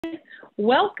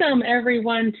Welcome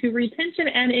everyone to Retention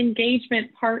and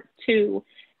Engagement Part 2.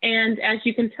 And as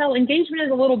you can tell, engagement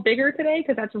is a little bigger today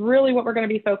because that's really what we're going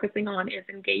to be focusing on is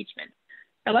engagement.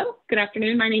 Hello, good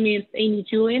afternoon. My name is Amy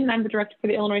Julian, and I'm the director for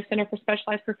the Illinois Center for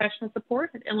Specialized Professional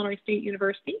Support at Illinois State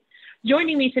University.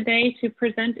 Joining me today to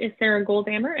present is Sarah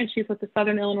Goldammer, and she's with the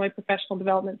Southern Illinois Professional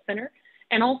Development Center.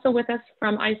 And also with us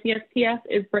from ICSPS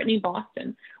is Brittany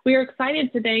Boston. We are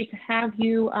excited today to have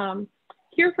you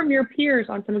hear from your peers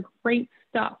on some great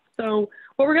stuff. So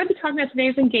what we're going to be talking about today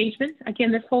is engagement. Again,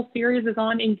 this whole series is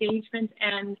on engagement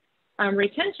and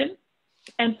retention.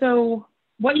 And so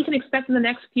what you can expect in the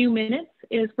next few minutes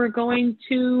is we're going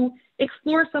to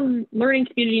explore some learning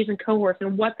communities and cohorts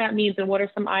and what that means and what are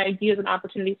some ideas and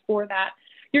opportunities for that.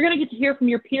 You're going to get to hear from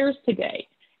your peers today.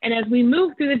 And as we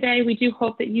move through the day, we do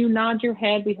hope that you nod your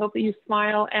head, we hope that you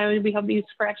smile, and we hope that you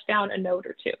scratch down a note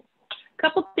or two. A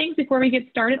couple things before we get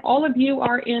started. All of you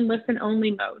are in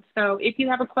listen-only mode. So if you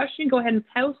have a question, go ahead and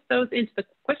post those into the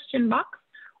question box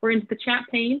or into the chat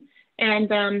pane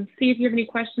and see if you have any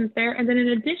questions there. And then in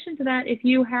addition to that, if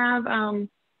you have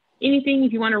anything,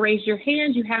 if you want to raise your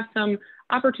hand, you have some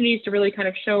opportunities to really kind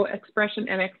of show expression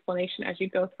and explanation as you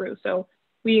go through. So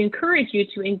we encourage you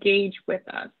to engage with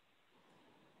us.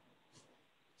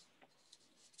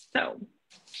 So I'm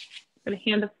going to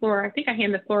hand the floor, I think I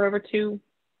hand the floor over to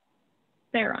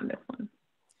Sarah on this one.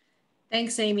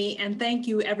 Thanks, Amy, and thank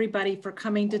you everybody for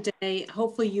coming today.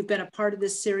 Hopefully you've been a part of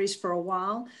this series for a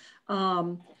while.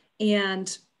 I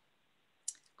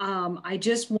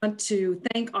just want to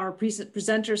thank our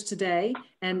presenters today,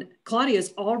 and Claudia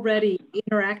is already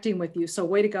interacting with you, so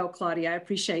way to go, Claudia, I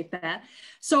appreciate that.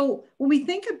 So when we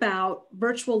think about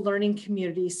virtual learning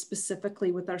communities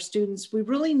specifically with our students, we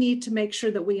really need to make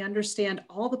sure that we understand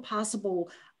all the possible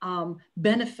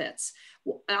benefits.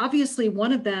 Obviously,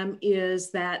 one of them is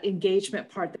that engagement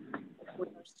part with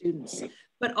our students,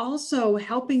 but also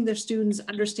helping their students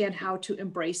understand how to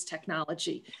embrace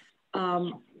technology.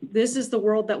 This is the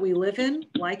world that we live in,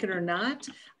 like it or not.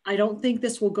 I don't think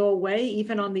this will go away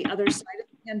even on the other side of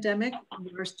the pandemic.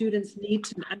 Our students need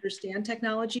to understand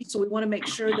technology, so we want to make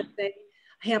sure that they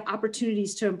have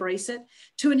opportunities to embrace it,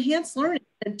 to enhance learning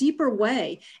in a deeper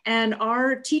way. And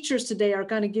our teachers today are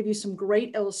going to give you some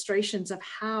great illustrations of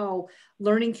how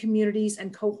learning communities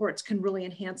and cohorts can really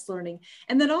enhance learning.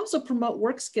 And then also promote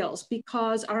work skills,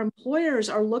 because our employers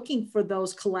are looking for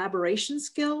those collaboration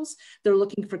skills, they're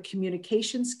looking for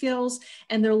communication skills,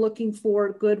 and they're looking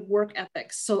for good work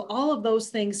ethics. So all of those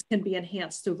things can be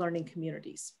enhanced through learning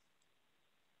communities.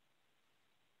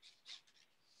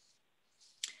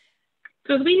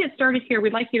 So as we get started here,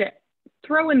 we'd like you to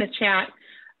throw in the chat,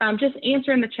 just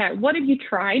answer in the chat, what have you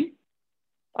tried?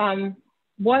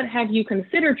 What have you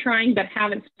considered trying but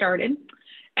haven't started?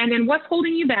 And then what's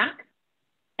holding you back?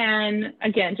 And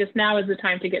again, just now is the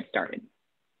time to get started.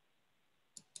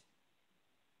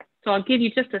 So I'll give you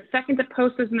just a second to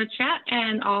post this in the chat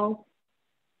and I'll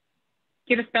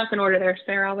get us back in order there,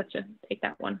 Sarah. I'll let you take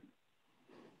that one.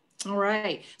 All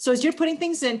right. So as you're putting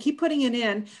things in, keep putting it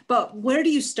in, but where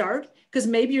do you start? Because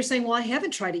maybe you're saying, well, I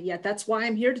haven't tried it yet. That's why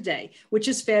I'm here today, which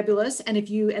is fabulous. And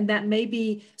that may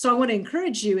be, so I want to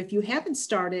encourage you, if you haven't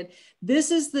started, this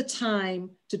is the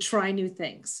time to try new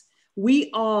things.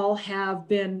 We all have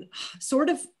been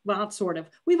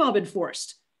we've all been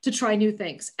forced to try new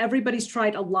things. Everybody's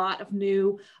tried a lot of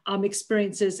new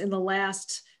experiences in the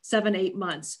last 7-8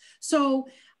 months. So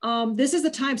this is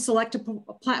the time, select a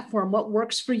platform, what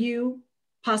works for you,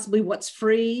 possibly what's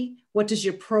free, what does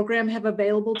your program have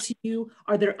available to you?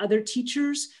 Are there other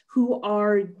teachers who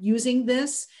are using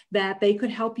this that they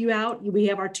could help you out? We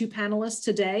have our 2 panelists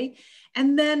today.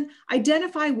 And then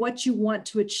identify what you want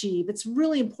to achieve. It's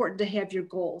really important to have your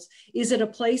goals. Is it a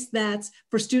place that's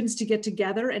for students to get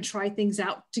together and try things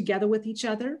out together with each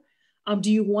other?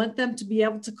 Do you want them to be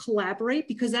able to collaborate?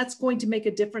 Because that's going to make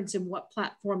a difference in what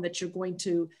platform that you're going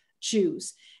to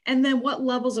choose. And then what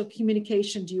levels of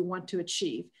communication do you want to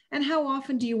achieve? And how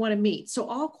often do you want to meet? So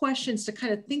all questions to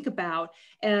kind of think about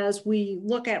as we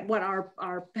look at what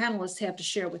our panelists have to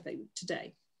share with you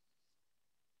today.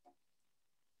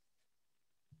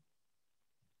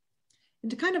 And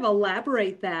to kind of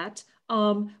elaborate that,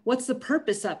 what's the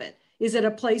purpose of it? Is it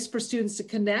a place for students to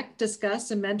connect, discuss,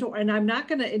 and mentor? And I'm not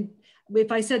going to,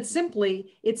 if I said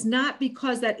simply, it's not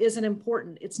because that isn't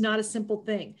important. It's not a simple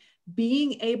thing.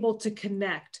 Being able to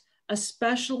connect,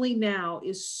 especially now,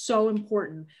 is so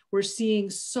important. We're seeing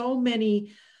so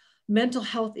many mental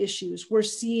health issues. We're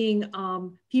seeing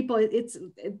people,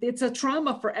 it's a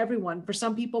trauma for everyone, for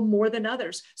some people more than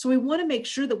others. So we want to make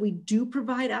sure that we do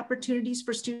provide opportunities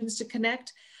for students to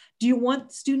connect. Do you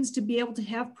want students to be able to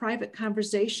have private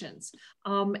conversations?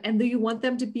 And do you want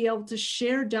them to be able to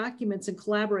share documents and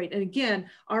collaborate? And again,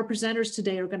 our presenters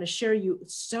today are going to show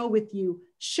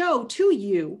to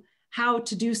you how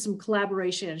to do some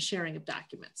collaboration and sharing of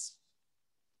documents.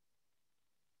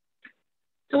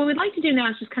 So what we'd like to do now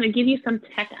is just kind of give you some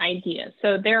tech ideas.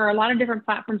 So there are a lot of different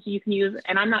platforms that you can use,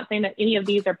 and I'm not saying that any of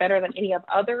these are better than any of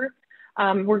others.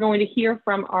 We're going to hear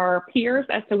from our peers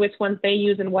as to which ones they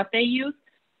use and what they use,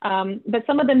 but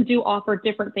some of them do offer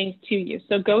different things to you.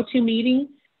 So GoToMeeting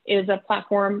is a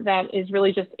platform that is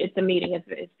really just, it's a meeting,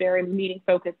 it's very meeting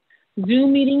focused.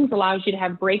 Zoom meetings allows you to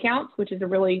have breakouts, which is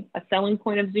a selling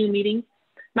point of Zoom meetings.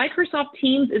 Microsoft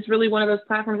Teams is really one of those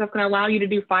platforms that's going to allow you to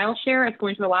do file share. It's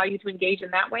going to allow you to engage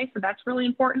in that way. So that's really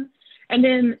important. And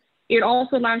then it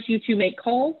also allows you to make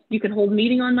calls. You can hold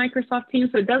meeting on Microsoft Teams.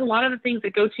 So it does a lot of the things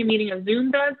that GoToMeeting and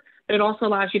Zoom does, but it also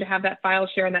allows you to have that file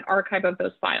share and that archive of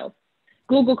those files.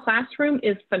 Google Classroom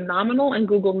is phenomenal, and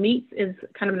Google Meets is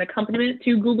kind of an accompaniment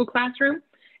to Google Classroom.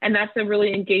 And that's a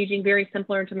really engaging, very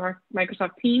similar to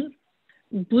Microsoft Teams.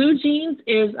 BlueJeans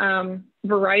is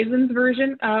Verizon's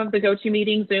version of the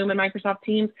GoToMeeting, Zoom, and Microsoft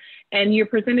Teams, and you're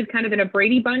presented kind of in a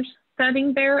Brady Bunch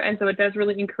setting there, and so it does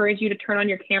really encourage you to turn on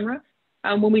your camera.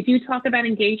 When we do talk about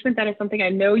engagement, that is something I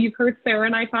know you've heard Sarah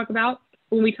and I talk about.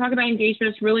 When we talk about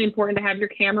engagement, it's really important to have your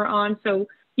camera on so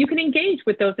you can engage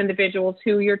with those individuals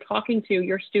who you're talking to,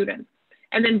 your students.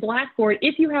 And then Blackboard,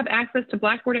 if you have access to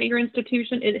Blackboard at your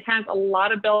institution, it has a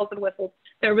lot of bells and whistles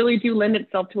that really do lend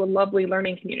itself to a lovely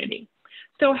learning community.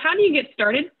 So how do you get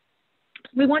started?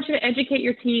 We want you to educate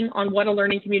your team on what a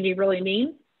learning community really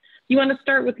means. You want to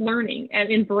start with learning and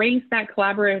embrace that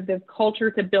collaborative culture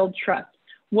to build trust.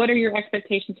 What are your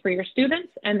expectations for your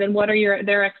students? And then what are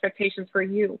their expectations for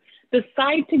you?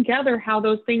 Decide together how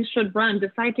those things should run.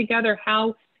 Decide together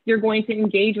how you're going to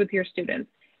engage with your students.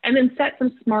 And then set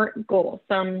some SMART goals,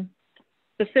 some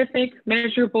specific,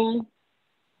 measurable,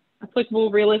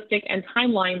 applicable, realistic, and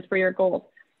timelines for your goals.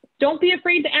 Don't be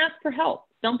afraid to ask for help.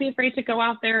 Don't be afraid to go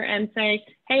out there and say,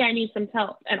 hey, I need some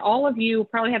help. And all of you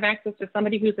probably have access to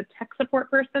somebody who's a tech support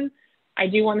person. I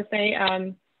do want to say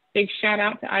big shout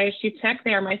out to ISU Tech.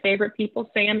 They are my favorite people.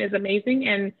 Sam is amazing.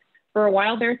 And for a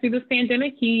while there through this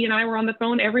pandemic, he and I were on the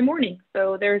phone every morning.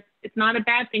 So it's not a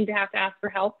bad thing to have to ask for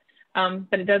help,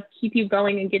 but it does keep you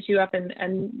going and get you up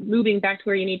and moving back to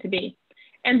where you need to be.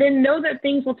 And then know that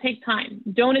things will take time.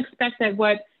 Don't expect that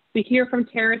what we hear from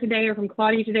Tara today or from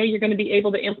Claudia today, you're going to be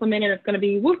able to implement it. It's going to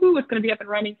be woohoo, it's going to be up and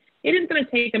running. It is going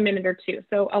to take a minute or two.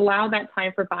 So allow that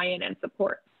time for buy-in and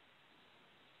support.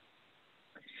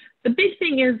 The big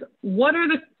thing is, what are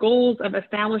the goals of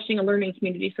establishing a learning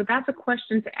community? So that's a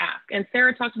question to ask. And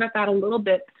Sarah talked about that a little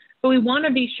bit, but we want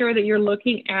to be sure that you're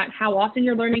looking at how often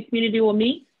your learning community will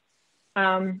meet.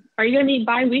 Are you going to meet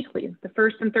bi-weekly, the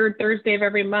first and third Thursday of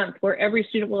every month, where every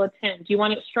student will attend? Do you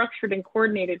want it structured and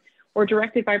coordinated or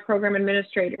directed by program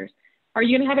administrators? Are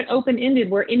you going to have it open-ended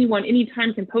where anyone,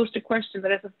 anytime can post a question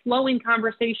that is a flowing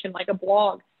conversation like a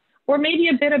blog, or maybe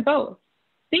a bit of both?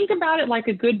 Think about it like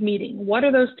a good meeting. What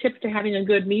are those tips to having a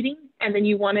good meeting? And then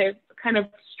you want to kind of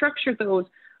structure those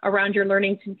around your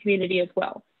learning community as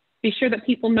well. Be sure that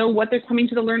people know what they're coming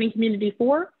to the learning community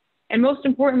for, and most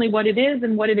importantly, what it is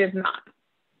and what it is not.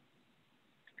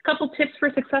 A couple tips for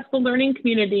a successful learning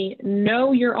community: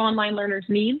 know your online learners'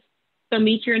 needs. So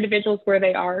meet your individuals where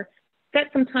they are. Set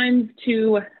some time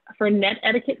for net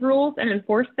etiquette rules and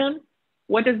enforce them.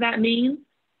 What does that mean?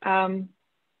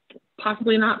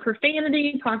 Possibly not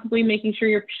profanity, possibly making sure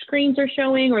your screens are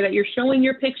showing or that you're showing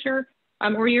your picture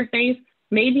or your face.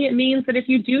 Maybe it means that if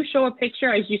you do show a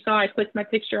picture, as you saw, I clicked my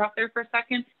picture up there for a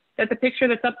second, that the picture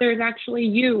that's up there is actually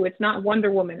you. It's not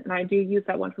Wonder Woman, and I do use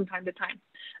that one from time to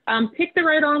time. Pick the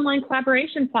right online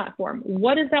collaboration platform.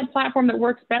 What is that platform that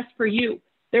works best for you?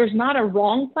 There's not a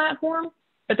wrong platform,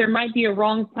 but there might be a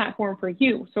wrong platform for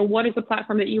you. So what is the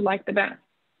platform that you like the best?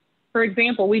 For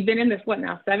example, we've been in this,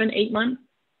 7, 8 months?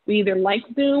 We either like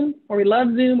Zoom, or we love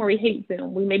Zoom, or we hate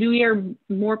Zoom. Maybe we are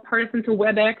more partisan to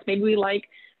WebEx. Maybe we like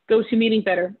GoToMeeting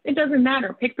better. It doesn't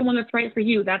matter. Pick the one that's right for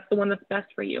you. That's the one that's best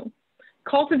for you.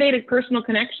 Cultivate a personal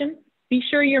connection. Be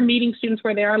sure you're meeting students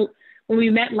where they are. When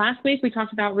we met last week, we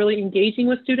talked about really engaging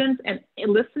with students and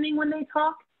listening when they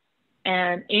talk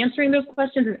and answering those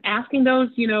questions and asking those,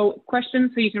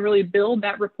 questions so you can really build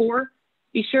that rapport.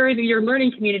 Be sure that your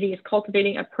learning community is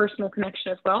cultivating a personal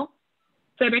connection as well.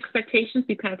 Set expectations.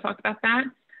 We kind of talked about that.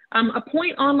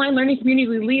 Appoint online learning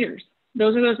community leaders.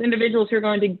 Those are those individuals who are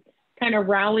going to kind of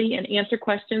rally and answer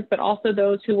questions, but also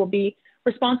those who will be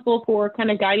responsible for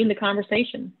kind of guiding the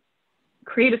conversation.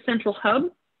 Create a central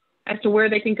hub as to where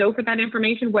they can go for that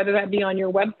information, whether that be on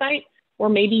your website or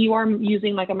maybe you are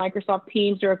using like a Microsoft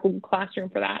Teams or a Google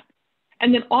Classroom for that.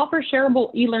 And then offer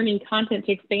shareable e-learning content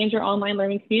to expand your online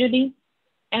learning community.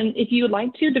 And if you would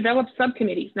like to, develop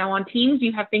subcommittees. Now on Teams,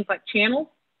 you have things like channels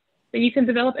that you can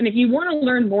develop. And if you want to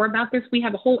learn more about this, we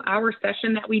have a whole hour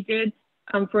session that we did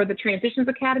for the Transitions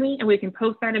Academy, and we can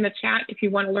post that in the chat if you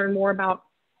want to learn more about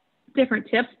different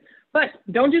tips. But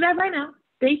don't do that right now.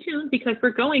 Stay tuned, because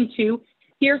we're going to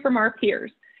hear from our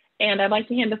peers. And I'd like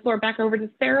to hand the floor back over to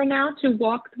Sarah now to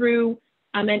walk through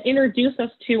and introduce us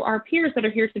to our peers that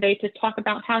are here today to talk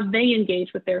about how they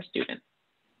engage with their students.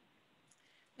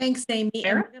 Thanks, Amy.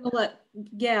 And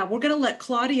we're gonna let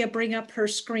Claudia bring up her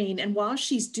screen. And while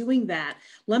she's doing that,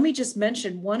 let me just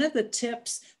mention one of the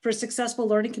tips for a successful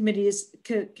learning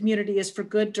community is for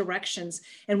good directions.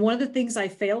 And one of the things I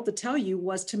failed to tell you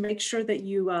was to make sure that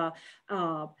you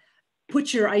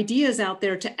put your ideas out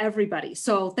there to everybody.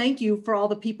 So thank you for all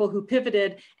the people who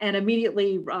pivoted and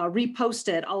immediately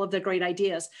reposted all of the great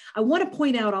ideas. I want to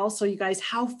point out also, you guys,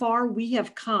 how far we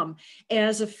have come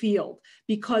as a field,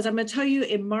 because I'm going to tell you,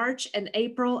 in March and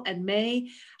April and May,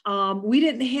 we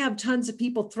didn't have tons of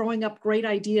people throwing up great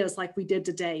ideas like we did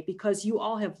today, because you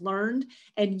all have learned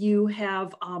and you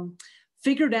have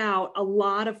figured out a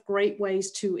lot of great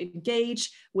ways to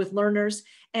engage with learners.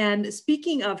 And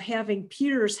speaking of having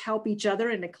peers help each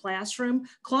other in a classroom,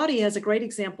 Claudia has a great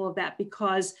example of that,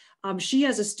 because she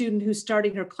has a student who's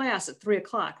starting her class at 3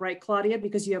 o'clock, right, Claudia?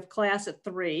 Because you have class at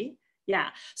 3. Yeah.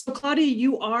 So Claudia,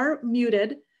 you are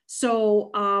muted.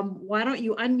 So why don't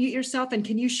you unmute yourself, and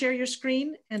can you share your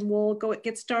screen, and we'll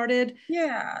get started?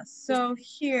 Yeah, so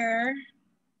here,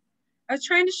 I was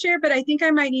trying to share, but I think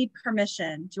I might need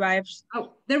permission. Do I have?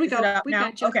 Oh, there we go. We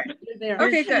got you. Okay. You're there.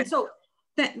 Okay, good. So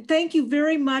thank you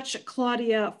very much,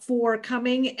 Claudia, for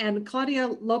coming. And Claudia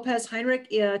Lopez Heinrich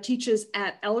teaches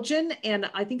at Elgin, and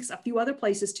I think a few other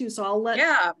places too. So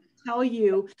I'll tell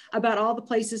you about all the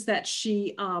places that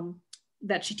she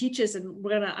teaches, and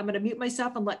I'm gonna mute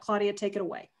myself and let Claudia take it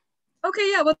away.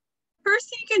 Okay, yeah. Well, first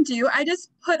thing you can do, I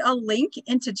just put a link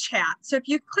into chat. So if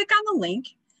you click on the link,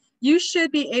 you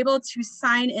should be able to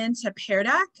sign into Pear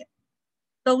Deck.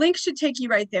 The link should take you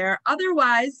right there.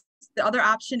 Otherwise, the other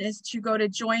option is to go to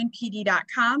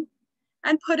joinpd.com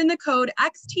and put in the code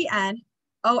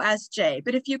XTNOSJ.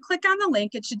 But if you click on the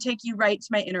link, it should take you right to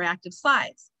my interactive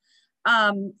slides.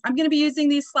 I'm going to be using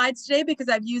these slides today because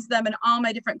I've used them in all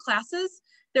my different classes.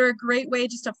 They're a great way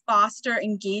just to foster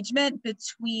engagement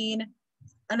between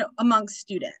and amongst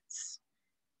students.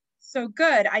 So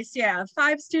good. I see I have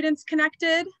 5 students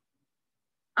connected.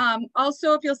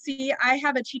 Also, if you'll see, I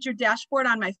have a teacher dashboard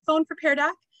on my phone for Pear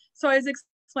Deck. So I was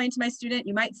explaining to my student,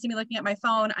 you might see me looking at my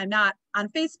phone. I'm not on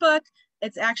Facebook.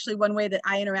 It's actually one way that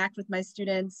I interact with my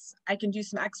students. I can do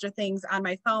some extra things on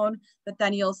my phone that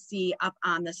then you'll see up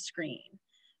on the screen.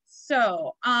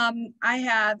 So I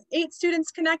have 8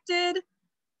 students connected.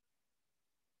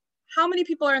 How many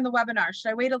people are in the webinar?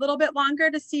 Should I wait a little bit longer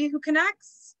to see who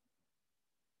connects?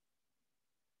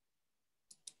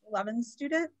 11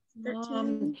 students,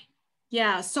 13.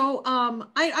 Yeah, so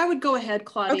I would go ahead,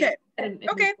 Claudia. Okay, and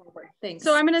okay. Thanks.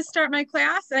 So I'm gonna start my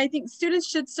class, and I think students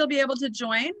should still be able to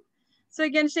join. So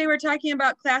again, today we're talking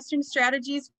about classroom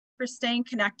strategies for staying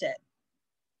connected.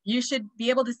 You should be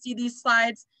able to see these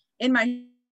slides in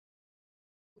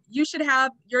you should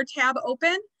have your tab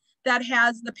open that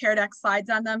has the Pear Deck slides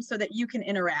on them so that you can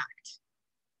interact.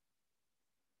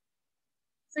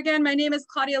 So again, my name is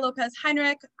Claudia Lopez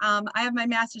Heinrich. I have my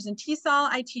master's in TESOL.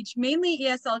 I teach mainly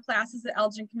ESL classes at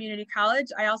Elgin Community College.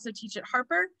 I also teach at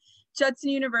Harper, Judson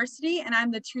University, and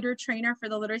I'm the tutor trainer for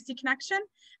the Literacy Connection.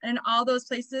 And in all those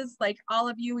places, like all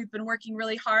of you, we've been working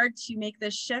really hard to make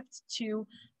this shift to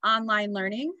online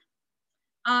learning.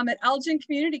 At Elgin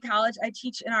Community College, I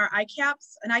teach in our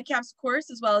an ICAPS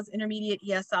course, as well as intermediate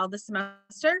ESL this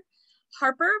semester.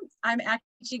 Harper, I'm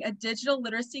teaching a digital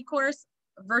literacy course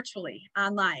virtually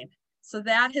online. So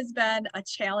that has been a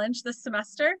challenge this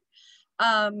semester.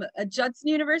 At Judson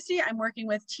University, I'm working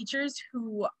with teachers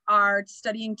who are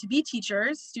studying to be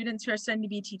teachers, students who are studying to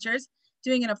be teachers,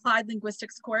 doing an applied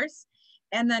linguistics course.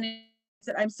 And then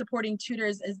I'm supporting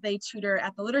tutors as they tutor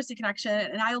at the Literacy Connection.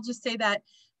 And I'll just say that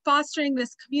fostering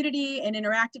this community and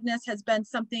interactiveness has been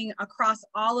something across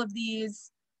all of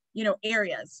these,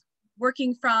 areas,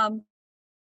 working from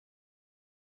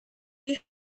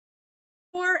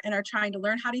and are trying to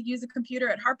learn how to use a computer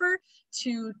at Harper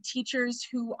to teachers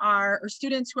who are, or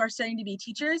students who are studying to be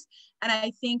teachers. And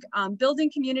I think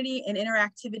building community and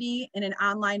interactivity in an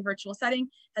online virtual setting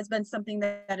has been something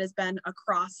that has been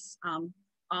across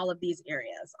all of these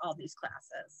areas, all these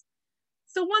classes.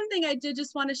 So one thing I did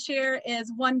just want to share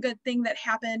is one good thing that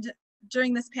happened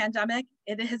during this pandemic.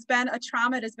 It has been a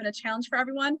trauma, it has been a challenge for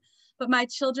everyone, but my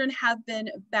children have been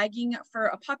begging for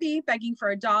a puppy, begging for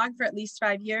a dog for at least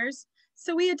 5 years.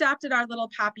 So we adopted our little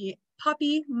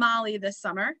puppy Molly this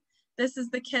summer. This is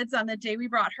the kids on the day we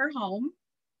brought her home.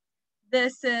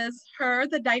 This is her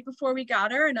the night before we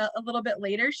got her, and a little bit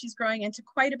later. She's growing into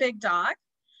quite a big dog.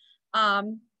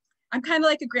 I'm kind of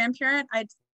like a grandparent.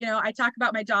 I talk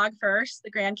about my dog first,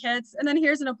 the grandkids, and then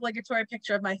here's an obligatory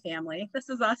picture of my family. This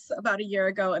is us about a year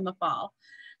ago in the fall.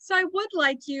 So I would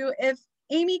like you, if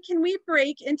Amy, can we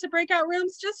break into breakout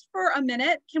rooms just for a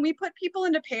minute? Can we put people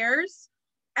into pairs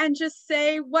and just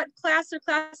say, what class or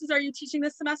classes are you teaching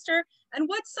this semester? And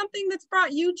what's something that's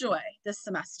brought you joy this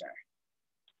semester?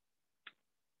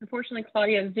 Unfortunately,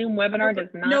 Claudia, Zoom webinar does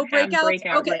not no have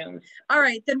breakout okay. rooms. All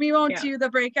right, then we won't do the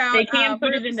breakout. They can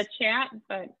put it in the chat,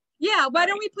 but. Yeah, why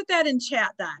don't we put that in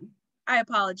chat then? I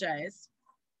apologize.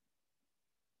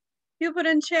 You put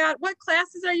in chat, what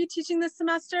classes are you teaching this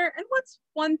semester? And what's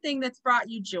one thing that's brought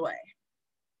you joy?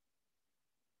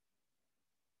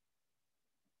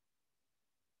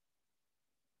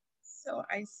 So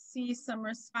I see some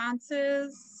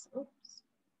responses. Oops.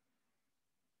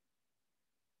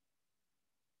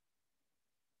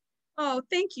 Oh,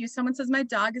 thank you. Someone says my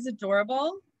dog is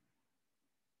adorable.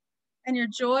 And your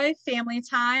joy, family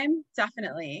time,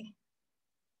 definitely.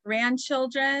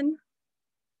 Grandchildren.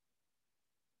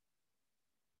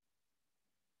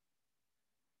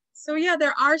 So yeah,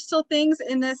 there are still things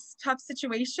in this tough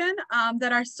situation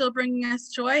that are still bringing us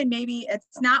joy. Maybe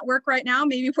it's not work right now,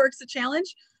 maybe work's a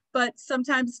challenge, but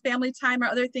sometimes family time or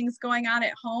other things going on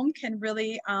at home can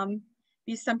really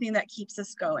be something that keeps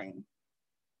us going.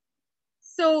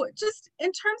 So just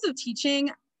in terms of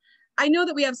teaching, I know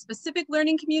that we have specific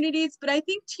learning communities, but I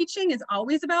think teaching is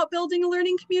always about building a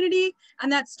learning community.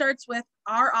 And that starts with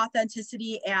our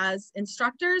authenticity as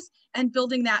instructors and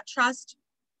building that trust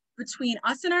between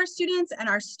us and our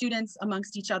students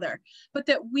amongst each other. But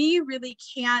that we really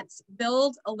can't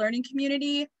build a learning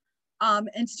community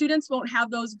and students won't have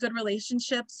those good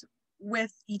relationships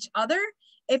with each other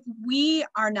if we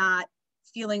are not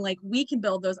feeling like we can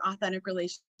build those authentic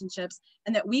relationships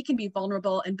and that we can be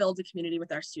vulnerable and build a community with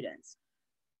our students,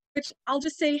 which I'll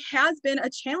just say has been a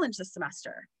challenge this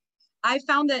semester. I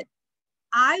found that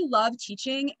I love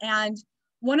teaching, and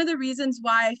one of the reasons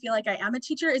why I feel like I am a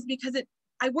teacher is because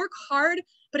I work hard,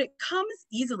 but it comes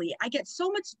easily. I get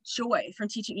so much joy from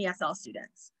teaching ESL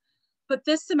students, but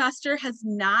this semester has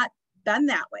not been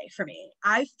that way for me.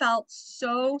 I felt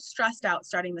so stressed out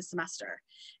starting the semester,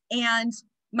 and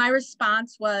my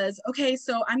response was, okay,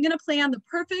 so I'm going to plan the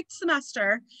perfect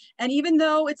semester. And even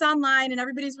though it's online and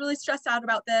everybody's really stressed out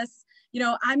about this,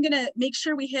 I'm going to make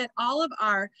sure we hit all of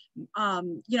our,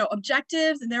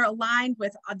 objectives, and they're aligned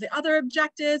with the other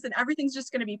objectives, and everything's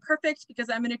just going to be perfect because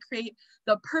I'm going to create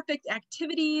the perfect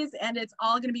activities and it's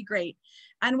all going to be great.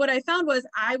 And what I found was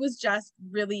I was just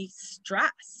really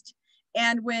stressed.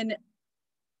 And when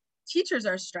teachers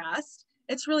are stressed,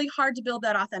 it's really hard to build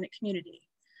that authentic community.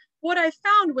 What I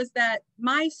found was that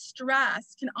my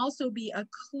stress can also be a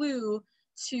clue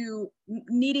to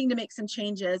needing to make some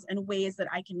changes and ways that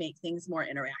I can make things more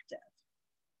interactive.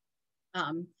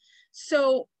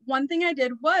 So one thing I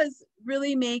did was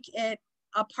really make it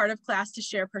a part of class to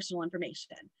share personal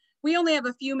information. We only have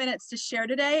a few minutes to share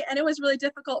today, and it was really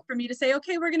difficult for me to say,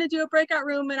 okay, we're going to do a breakout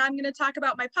room and I'm going to talk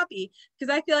about my puppy,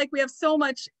 because I feel like we have so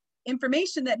much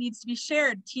information that needs to be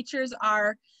shared. Teachers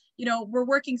are, we're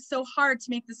working so hard to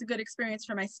make this a good experience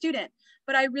for my student,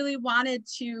 but I really wanted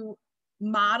to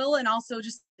model and also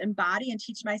just embody and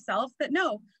teach myself that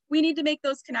no, we need to make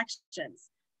those connections.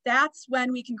 That's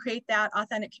when we can create that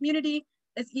authentic community.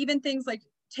 It's even things like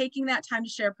taking that time to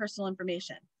share personal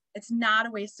information. It's not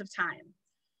a waste of time.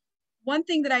 One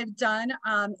thing that I've done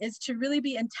is to really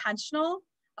be intentional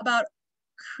about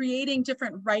creating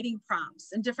different writing prompts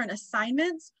and different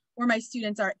assignments where my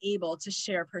students are able to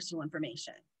share personal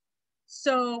information.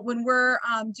 So when we're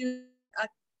doing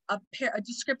a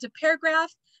descriptive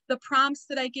paragraph, the prompts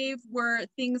that I gave were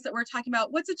things that we're talking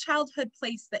about. What's a childhood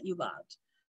place that you loved?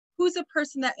 Who's a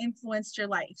person that influenced your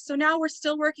life? So now we're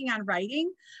still working on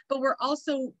writing, but we're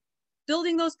also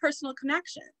building those personal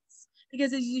connections.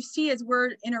 Because as you see, as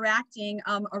we're interacting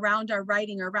around our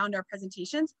writing or around our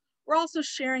presentations, we're also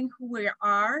sharing who we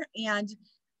are and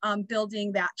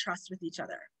building that trust with each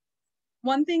other.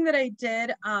 One thing that I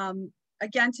did,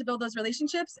 again, to build those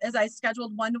relationships is I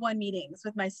scheduled one-to-one meetings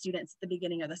with my students at the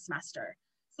beginning of the semester.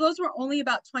 So those were only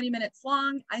about 20 minutes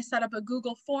long. I set up a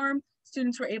Google form.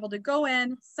 Students were able to go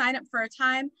in, sign up for a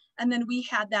time, and then we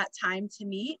had that time to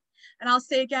meet. And I'll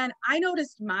say again, I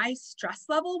noticed my stress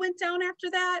level went down after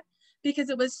that, because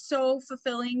it was so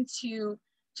fulfilling to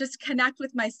just connect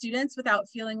with my students without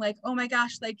feeling like, oh my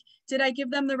gosh, like, did I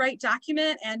give them the right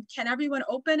document and can everyone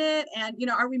open it? And, you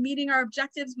know, are we meeting our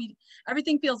objectives?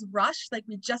 Everything feels rushed, like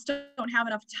we just don't have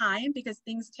enough time because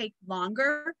things take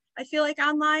longer, I feel like,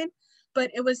 online.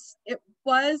 But it was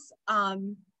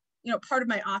you know, part of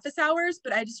my office hours,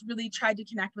 but I just really tried to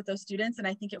connect with those students. And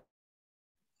I think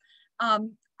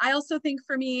I also think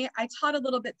for me, I taught a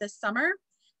little bit this summer.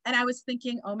 And I was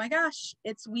thinking, oh my gosh,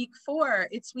 it's week 4,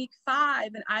 it's week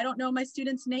 5, and I don't know my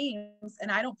students' names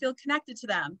and I don't feel connected to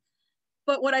them.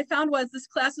 But what I found was this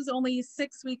class was only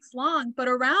 6 weeks long, but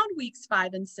around weeks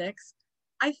 5 and 6,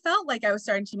 I felt like I was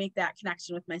starting to make that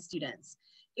connection with my students.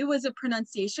 It was a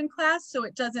pronunciation class, so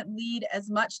it doesn't lead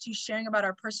as much to sharing about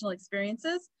our personal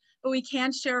experiences, but we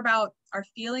can share about our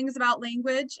feelings about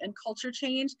language and culture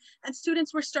change. And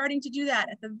students were starting to do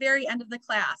that at the very end of the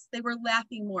class. They were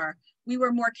laughing more. We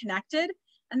were more connected.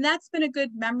 And that's been a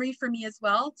good memory for me as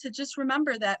well, to just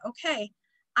remember that, okay,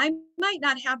 I might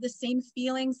not have the same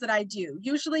feelings that I do.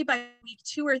 Usually by week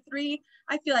 2 or 3,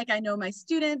 I feel like I know my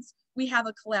students. We have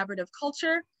a collaborative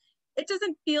culture. It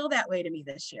doesn't feel that way to me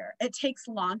this year. It takes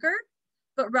longer,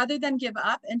 but rather than give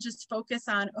up and just focus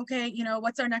on, okay, you know,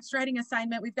 what's our next writing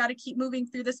assignment? We've got to keep moving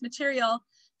through this material,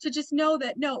 to just know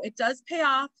that, no, it does pay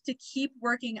off to keep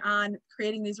working on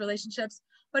creating these relationships,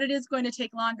 but it is going to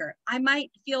take longer. I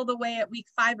might feel the way at week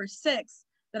 5 or 6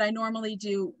 that I normally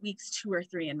do weeks 2 or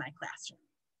 3 in my classroom.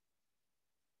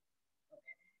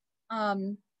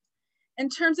 In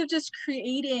terms of just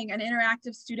creating an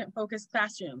interactive student-focused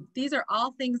classroom, these are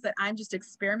all things that I'm just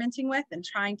experimenting with and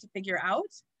trying to figure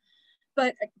out.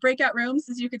 But breakout rooms,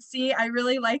 as you could see, I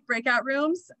really like breakout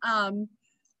rooms.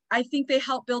 I think they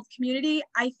help build community.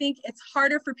 I think it's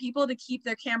harder for people to keep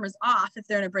their cameras off if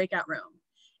they're in a breakout room.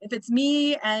 If it's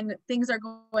me and things are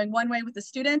going one way with the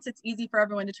students, it's easy for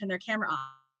everyone to turn their camera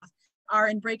off. Are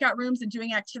in breakout rooms and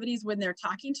doing activities when they're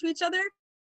talking to each other,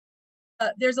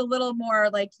 there's a little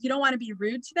more like, you don't want to be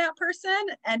rude to that person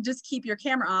and just keep your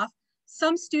camera off.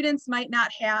 Some students might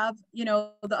not have, you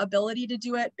know, the ability to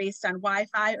do it based on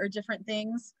Wi-Fi or different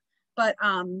things, but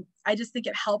I just think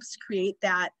it helps create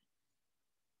that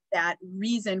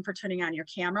reason for turning on your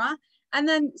camera. And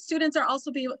then students are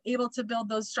also able to build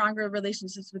those stronger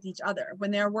relationships with each other.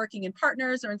 When they're working in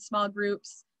partners or in small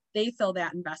groups, they feel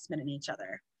that investment in each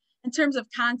other. In terms of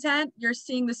content, you're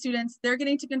seeing the students, they're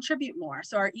getting to contribute more.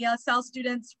 So our ESL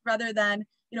students, rather than,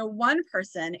 you know, one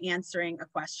person answering a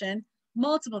question,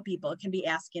 multiple people can be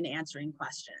asking and answering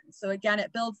questions. So again,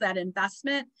 it builds that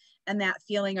investment and that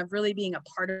feeling of really being a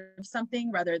part of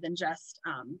something rather than just,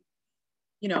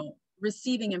 you know,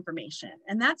 receiving information.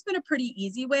 And that's been a pretty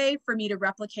easy way for me to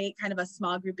replicate kind of a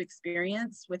small group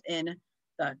experience within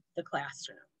the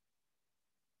classroom.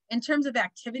 In terms of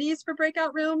activities for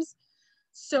breakout rooms,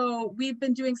 so we've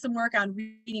been doing some work on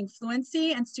reading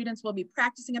fluency, and students will be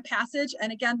practicing a passage. And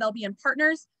again, they'll be in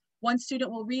partners. One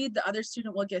student will read, the other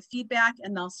student will give feedback,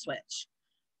 and they'll switch.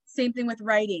 Same thing with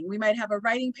writing. We might have a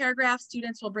writing paragraph.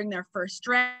 Students will bring their first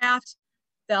draft.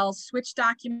 They'll switch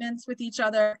documents with each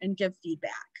other and give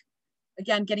feedback.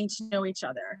 Again, getting to know each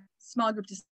other. Small group.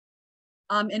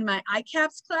 In my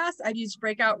ICAPS class, I've used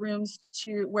breakout rooms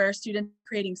where students are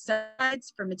creating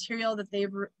slides for material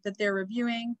that they're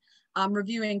reviewing.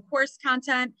 Reviewing course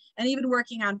content, and even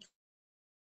working on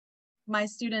my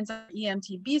students are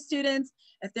EMTB students.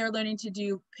 If they're learning to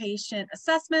do patient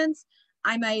assessments,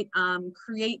 I might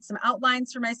create some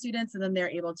outlines for my students, and then they're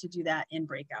able to do that in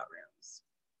breakout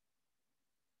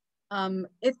rooms.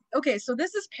 Okay, so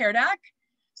this is Pear Deck.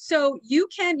 So you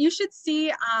should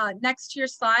see next to your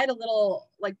slide a little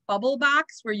like bubble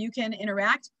box where you can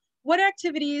interact. What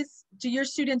activities do your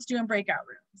students do in breakout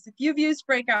rooms? If you've used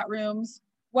breakout rooms,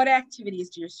 what activities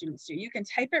do your students do? You can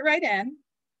type it right in,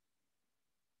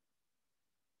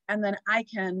 and then I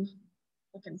can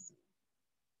look and see.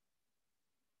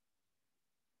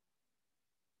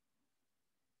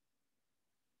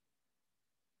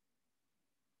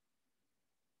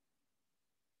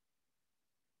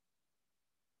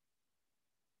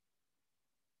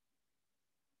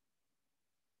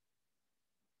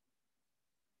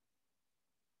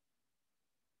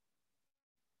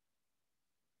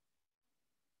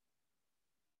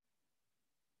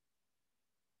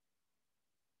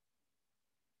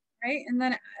 Right, and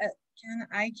then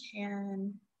I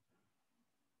can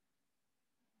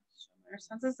show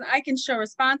responses. I can show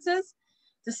responses,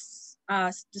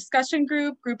 discussion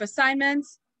group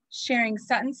assignments, sharing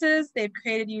sentences they've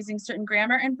created using certain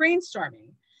grammar, and brainstorming.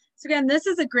 So again, this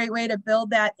is a great way to build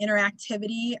that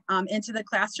interactivity into the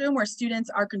classroom where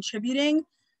students are contributing.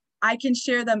 I can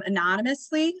share them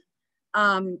anonymously.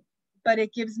 but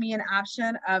it gives me an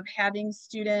option of having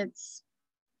students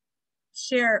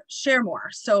share more.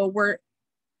 So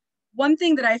one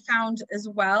thing that I found as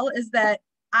well is that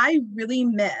I really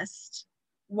missed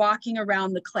walking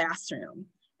around the classroom,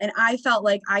 and I felt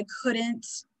like I couldn't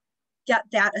get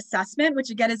that assessment, which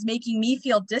again is making me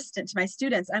feel distant to my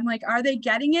students. I'm like, are they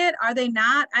getting it? Are they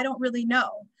not? I don't really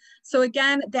know. So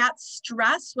again, that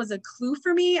stress was a clue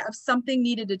for me of something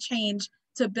needed to change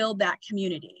to build that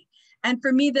community. And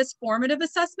for me, this formative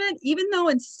assessment, even though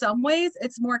in some ways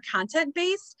it's more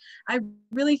content-based, I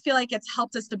really feel like it's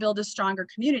helped us to build a stronger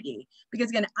community. Because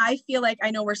again, I feel like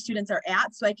I know where students are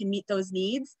at, so I can meet those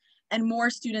needs, and more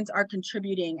students are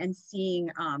contributing and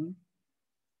seeing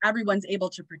everyone's able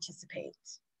to participate.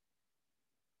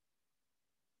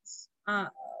 Let's see.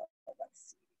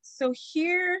 So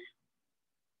here,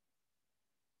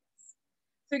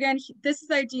 so again, this is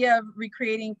the idea of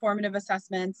recreating formative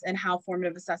assessments and how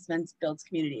formative assessments builds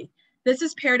community. This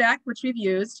is Pear Deck, which we've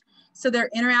used. So they're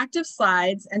interactive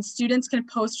slides and students can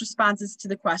post responses to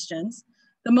the questions.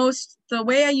 The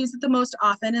way I use it the most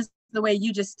often is the way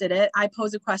you just did it. I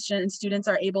pose a question and students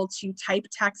are able to type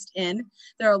text in.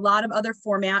 There are a lot of other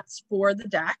formats for the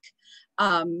deck.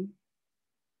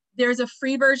 There's a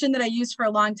free version that I used for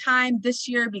a long time. This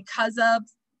year, because of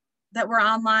that we're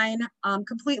online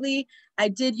completely, I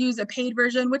did use a paid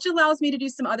version, which allows me to do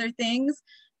some other things.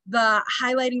 The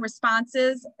highlighting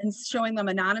responses and showing them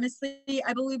anonymously,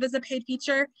 I believe, is a paid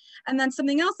feature. And then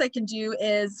something else I can do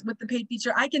is with the paid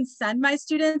feature, I can send my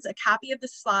students a copy of the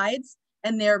slides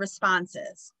and their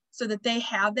responses so that they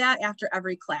have that after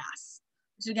every class,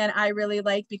 which again, I really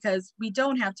like because we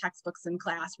don't have textbooks in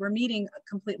class. We're meeting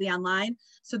completely online.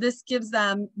 So this gives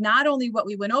them not only what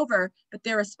we went over, but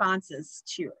their responses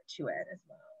to it as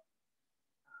well.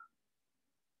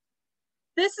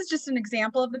 This is just an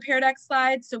example of the Pear Deck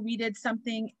slide. So we did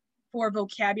something for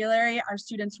vocabulary. Our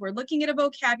students were looking at a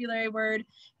vocabulary word.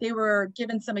 They were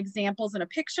given some examples in a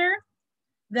picture.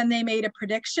 Then they made a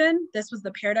prediction. This was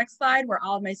the Pear Deck slide where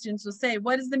all of my students would say,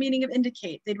 what is the meaning of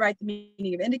indicate? They'd write the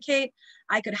meaning of indicate.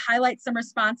 I could highlight some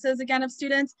responses again of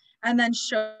students and then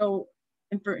share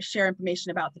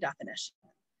information about the definition.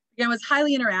 Again, it was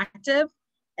highly interactive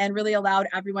and really allowed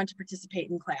everyone to participate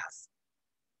in class.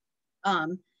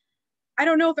 I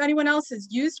don't know if anyone else has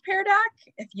used Pear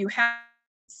Deck. If you have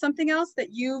something else that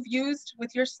you've used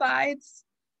with your slides,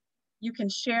 you can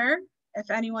share. If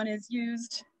anyone has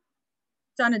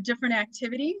done a different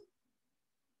activity.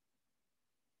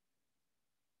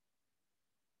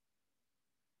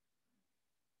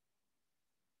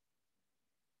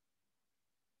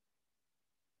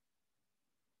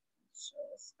 Show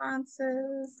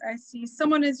responses. I see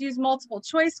someone has used multiple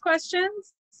choice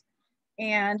questions,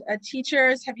 and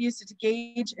teachers have used it to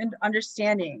gauge and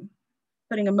understanding,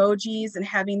 putting emojis and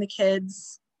having the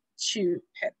kids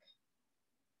pick.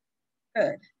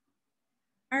 Good.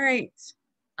 All right.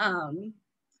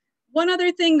 One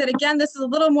other thing that, again, this is a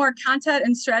little more content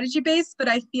and strategy based, but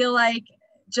I feel like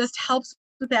just helps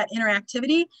with that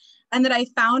interactivity, and that I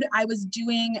found I was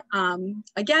doing,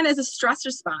 again, as a stress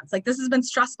response. Like, this has been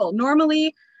stressful.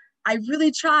 Normally, I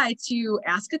really try to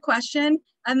ask a question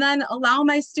and then allow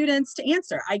my students to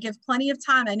answer. I give plenty of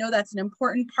time. I know that's an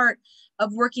important part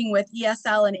of working with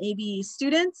ESL and ABE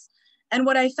students. And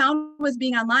what I found was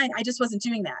being online, I just wasn't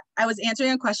doing that. I was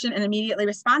answering a question and immediately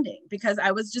responding because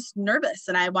I was just nervous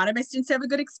and I wanted my students to have a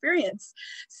good experience.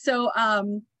 So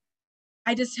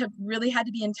I just have really had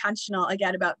to be intentional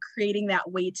again about creating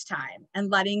that wait time and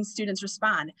letting students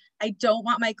respond. I don't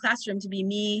want my classroom to be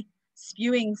me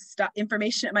spewing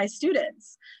information at my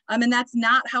students. And that's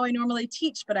not how I normally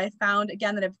teach, but I found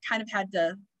again that I've kind of had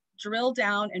to drill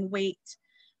down and wait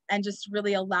and just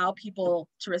really allow people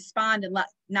to respond and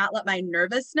not let my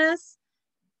nervousness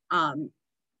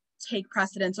take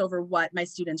precedence over what my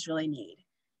students really need.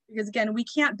 Because again, we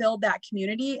can't build that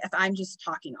community if I'm just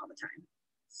talking all the time.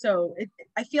 So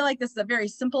I feel like this is a very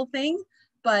simple thing,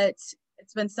 but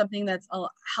it's been something that's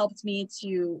helped me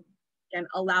to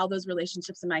allow those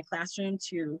relationships in my classroom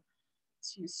to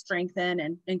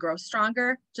strengthen and grow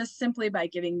stronger, just simply by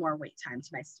giving more wait time to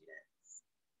my students.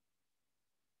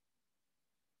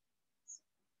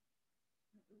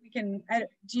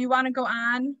 Do you want to go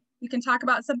on? You can talk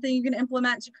about something you can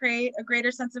implement to create a greater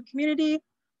sense of community,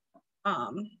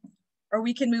 or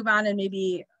we can move on and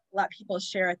maybe let people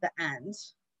share at the end.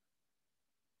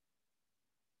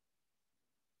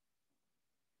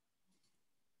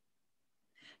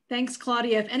 Thanks,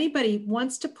 Claudia. If anybody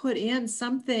wants to put in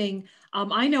something,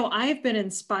 I know I've been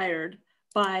inspired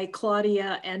by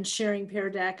Claudia and sharing Pear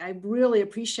Deck. I really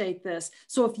appreciate this.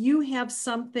 So if you have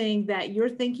something that you're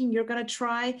thinking you're going to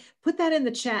try, put that in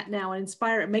the chat now and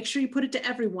inspire it. Make sure you put it to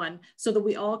everyone so that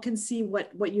we all can see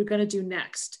what you're going to do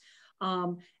next.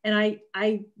 And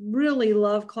I really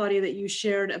love, Claudia, that you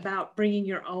shared about bringing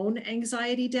your own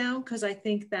anxiety down, because I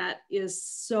think that is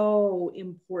so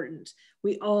important.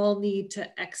 We all need to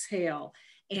exhale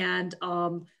and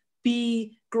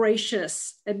be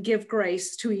gracious and give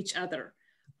grace to each other.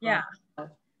 Yeah. And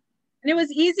it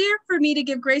was easier for me to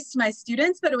give grace to my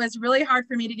students, but it was really hard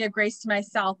for me to give grace to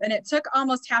myself. And it took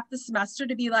almost half the semester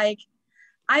to be like,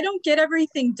 I don't get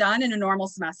everything done in a normal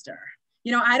semester.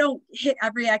 You know, I don't hit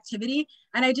every activity.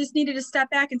 And I just needed to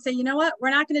step back and say, you know what, we're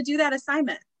not going to do that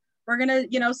assignment. We're going to,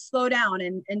 you know, slow down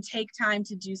and take time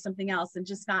to do something else and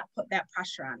just not put that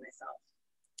pressure on myself.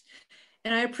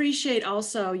 And I appreciate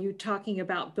also you talking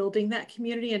about building that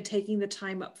community and taking the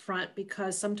time up front,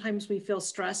 because sometimes we feel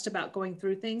stressed about going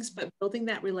through things, but building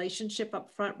that relationship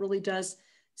up front really does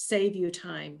save you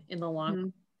time in the long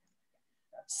run.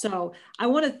 So I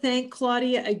want to thank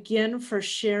Claudia again for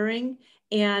sharing.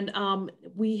 And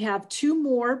we have two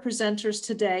more presenters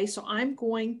today. So I'm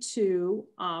going to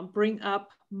bring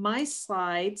up my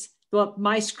slides, well,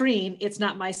 my screen. It's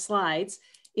not my slides.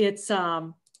 It's,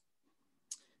 hold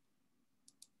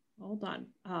on.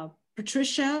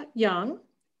 Patricia Young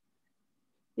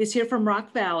is here from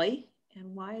Rock Valley.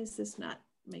 And why is this not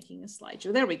making a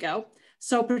slideshow? There we go.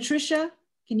 So Patricia,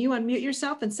 can you unmute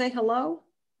yourself and say hello?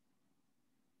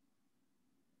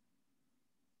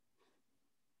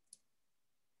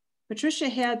 Patricia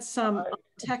had some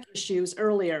tech issues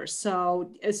earlier.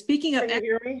 So speaking of, can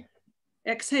you hear me?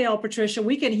 Exhale, Patricia,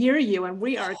 we can hear you, and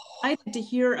we are excited to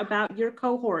hear about your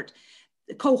cohorts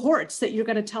that you're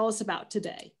going to tell us about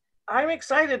today. I'm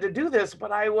excited to do this,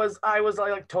 but I was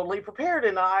like totally prepared,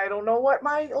 and I don't know what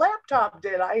my laptop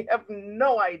did. I have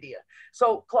no idea.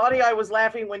 So Claudia, I was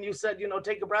laughing when you said, you know,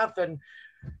 take a breath, and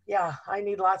yeah, I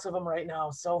need lots of them right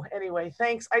now. So anyway,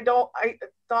 thanks. I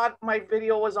thought my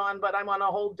video was on, but I'm on a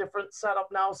whole different setup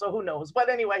now, so who knows. But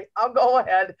anyway, I'll go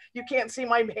ahead. You can't see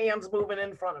my hands moving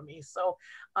in front of me. So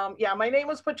yeah, my name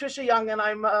is Patricia Young, and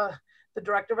I'm the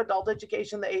Director of Adult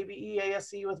Education, the ABE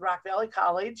ASC with Rock Valley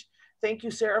College. Thank you,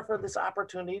 Sarah, for this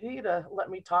opportunity to let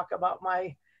me talk about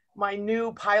my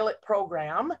new pilot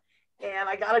program. And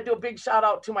I got to do a big shout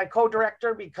out to my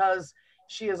co-director, because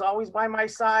she is always by my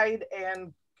side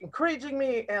and encouraging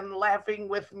me and laughing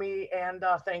with me. And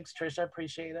thanks, Trish, I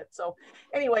appreciate it. So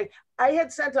anyway, I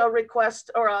had sent a request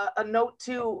or a note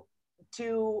to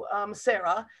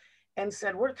Sarah and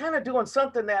said, we're kind of doing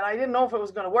something that I didn't know if it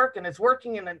was going to work, and it's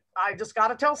working, and I just got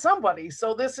to tell somebody.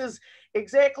 So this is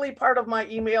exactly part of my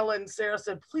email. And Sarah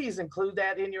said, please include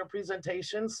that in your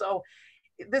presentation. So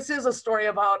this is a story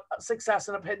about success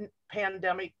in a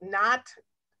pandemic, not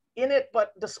in it,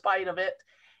 but despite of it.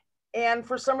 And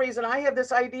for some reason, I had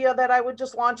this idea that I would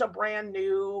just launch a brand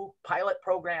new pilot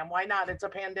program. Why not? It's a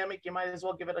pandemic. You might as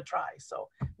well give it a try. So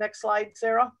next slide,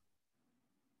 Sarah.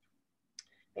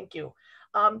 Thank you.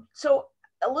 So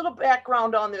a little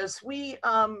background on this. We,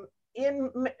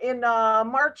 in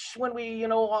March, when we, you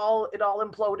know, it all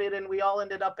imploded and we all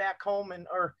ended up back home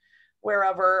or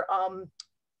wherever,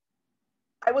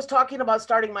 I was talking about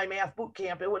starting my math boot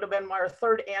camp. It would have been my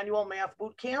third annual math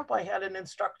boot camp. I had an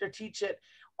instructor teach it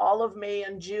all of May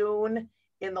and June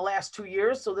in the last 2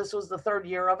 years. So this was the third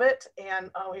year of it. And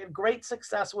we had great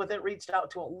success with it, reached out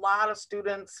to a lot of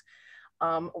students,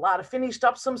 finished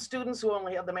up some students who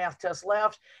only had the math test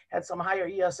left, had some higher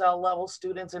ESL level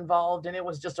students involved, and it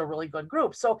was just a really good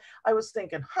group. So I was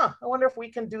thinking, I wonder if we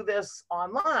can do this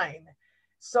online.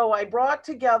 So I brought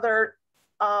together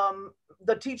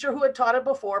the teacher who had taught it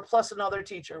before, plus another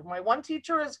teacher. My one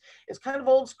teacher is kind of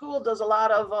old school, does a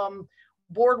lot of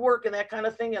board work and that kind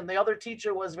of thing. And the other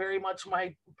teacher was very much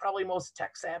my probably most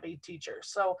tech savvy teacher.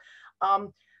 So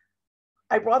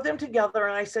I brought them together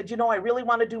and I said, you know, I really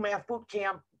want to do math boot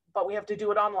camp, but we have to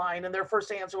do it online. And their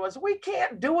first answer was, we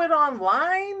can't do it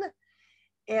online.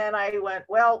 And I went,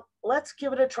 well, let's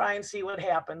give it a try and see what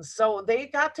happens. So they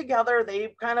got together,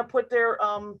 they kind of put their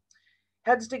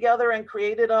heads together and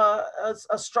created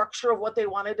a structure of what they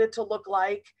wanted it to look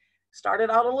like.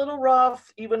 Started out a little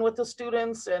rough, even with the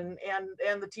students and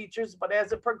the teachers, but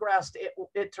as it progressed,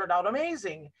 it turned out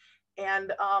amazing.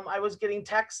 And I was getting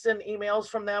texts and emails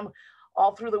from them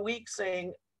all through the week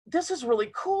saying, this is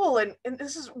really cool, and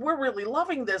we're really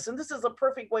loving this, and this is a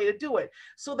perfect way to do it.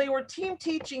 So they were team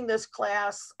teaching this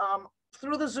class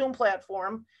through the Zoom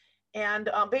platform, And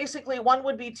basically one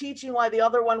would be teaching while the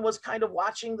other one was kind of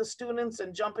watching the students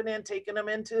and jumping in, taking them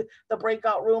into the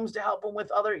breakout rooms to help them with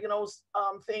other,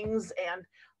 things. And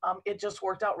it just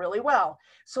worked out really well.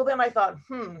 So then I thought,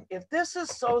 if this is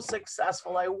so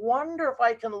successful, I wonder if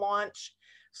I can launch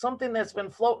something that's been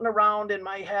floating around in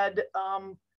my head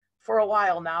for a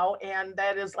while now. And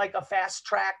that is like a fast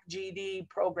track GED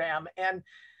program. And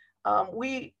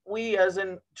we as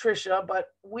in Trisha, but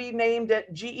we named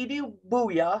it GED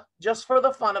Booyah just for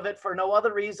the fun of it, for no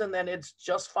other reason than it's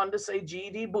just fun to say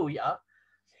GED Booyah.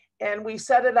 And we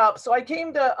set it up. So I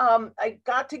I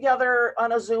got together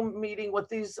on a Zoom meeting with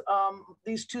these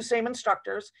two same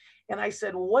instructors. And I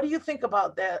said, what do you think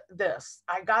about this?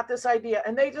 I got this idea.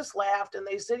 And they just laughed and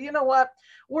they said, you know what?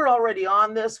 We're already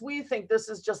on this. We think this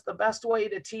is just the best way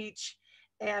to teach.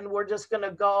 And we're just going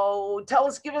to go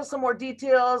give us some more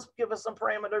details, give us some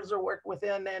parameters to work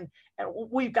within, and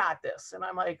we've got this. And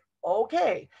I'm like,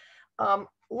 okay.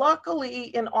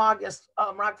 Luckily in August,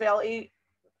 Rock Valley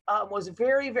was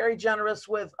very, very generous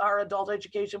with our adult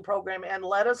education program and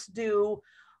let us do,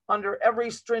 under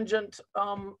every stringent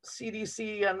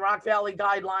CDC and Rock Valley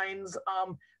guidelines,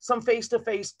 some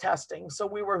face-to-face testing. So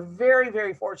we were very,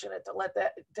 very fortunate to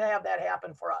have that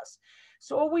happen for us.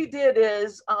 So what we did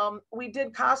is we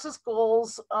did CASA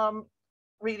Schools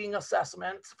reading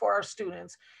assessments for our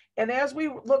students. And as we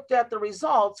looked at the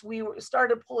results, we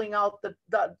started pulling out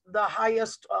the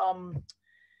highest,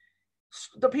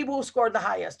 the people who scored the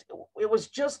highest. It was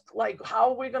just like, how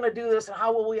are we going to do this and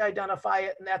how will we identify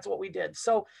it? And that's what we did.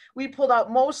 So we pulled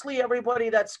out mostly everybody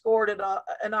that scored at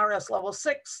an RS level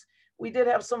 6. We did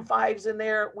have some 5s in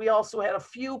there. We also had a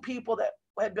few people that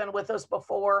had been with us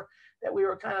before that we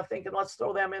were kind of thinking, let's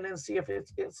throw them in and see if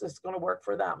it's going to work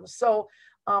for them. So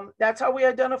that's how we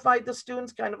identified the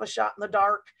students, kind of a shot in the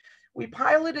dark. We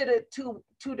piloted it two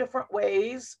different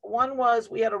ways. One was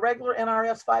we had a regular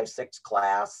NRS 5-6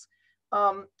 class,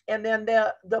 and then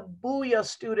the Booyah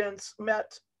students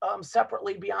met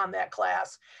separately beyond that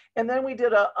class. And then we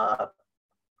did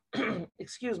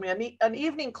excuse me, an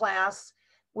evening class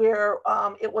where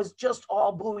it was just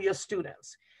all Booyah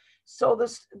students. So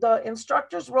the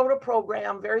instructors wrote a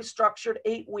program, very structured,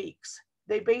 8 weeks.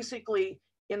 They basically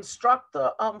instruct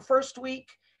the first week.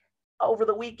 Over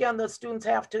the weekend, the students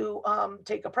have to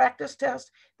take a practice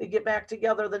test. They get back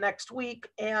together the next week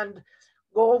and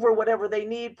go over whatever they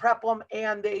need, prep them,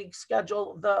 and they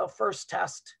schedule the first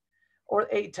test or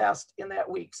a test in that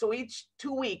week. So each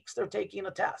 2 weeks, they're taking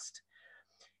a test.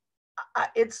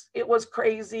 It was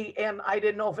crazy and I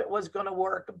didn't know if it was going to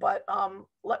work, but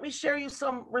let me share you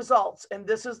some results. And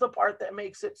this is the part that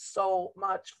makes it so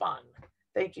much fun.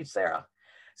 Thank you, Sarah.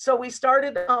 So we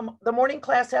started, the morning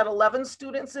class had 11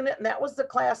 students in it, and that was the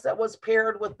class that was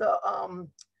paired with the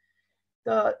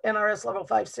NRS level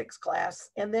 5-6 class.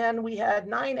 And then we had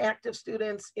 9 active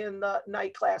students in the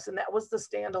night class, and that was the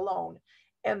standalone.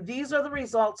 And these are the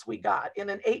results we got. In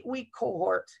an 8-week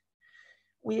cohort,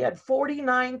 we had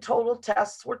 49 total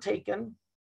tests were taken.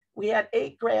 We had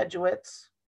 8 graduates,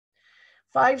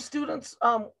 5 students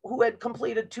who had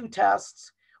completed 2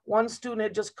 tests. 1 student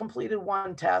had just completed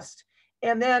 1 test.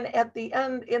 And then at the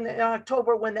end, in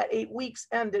October, when that 8 weeks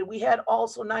ended, we had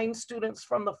also 9 students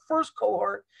from the first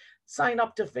cohort sign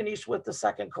up to finish with the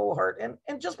second cohort. And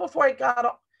just before I got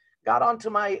onto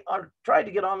or tried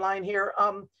to get online here,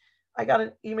 I got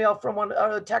an email from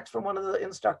a text from one of the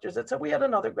instructors that said we had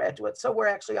another graduate. So we're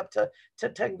actually up to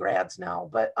 10 grads now.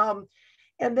 But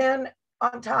and then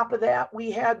on top of that,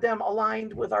 we had them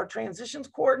aligned with our transitions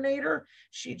coordinator.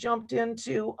 She jumped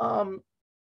into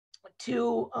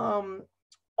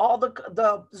all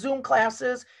the Zoom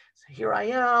classes. So here I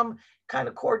am, kind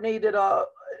of coordinated a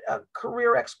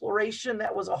career exploration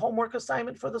that was a homework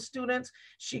assignment for the students.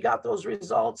 She got those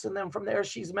results, and then from there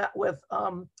she's met with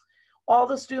all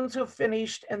the students who have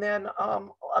finished, and then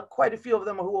quite a few of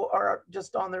them who are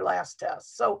just on their last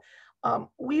test. So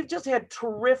we've just had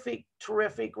terrific,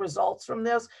 terrific results from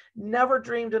this. Never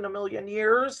dreamed in a million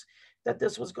years that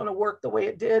this was going to work the way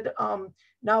it did.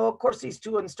 Now, of course, these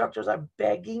 2 instructors are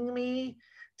begging me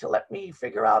to let me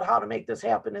figure out how to make this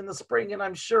happen in the spring, and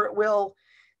I'm sure it will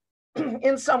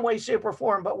in some way, shape, or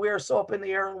form, but we're so up in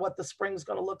the air on what the spring's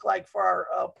going to look like for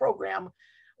our program.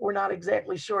 We're not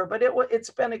exactly sure, but it's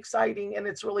been exciting, and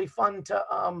it's really fun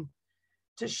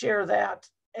to share that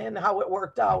and how it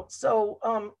worked out. So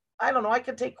I don't know, I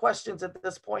could take questions at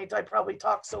this point. I probably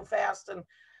talk so fast, and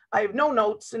I have no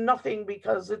notes and nothing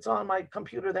because it's on my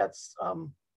computer that's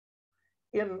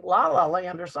in La La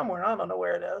Land or somewhere. I don't know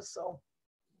where it is. So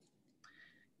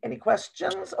Any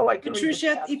questions? Oh, I can read the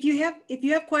Patricia, chat. if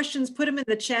you have questions, put them in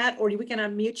the chat or we can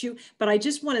unmute you. But I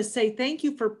just want to say thank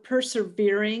you for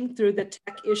persevering through the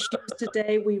tech issues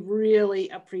today. We really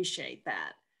appreciate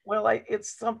that. Well,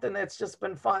 it's something that's just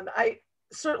been fun. I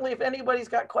certainly, if anybody's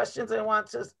got questions and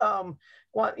wants to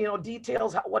want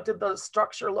details, what did the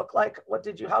structure look like? How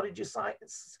did you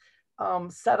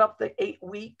set up the 8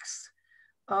 weeks?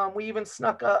 We even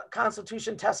snuck a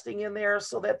constitution testing in there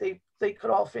so that they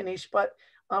could all finish, but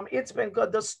it's been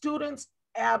good. The students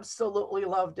absolutely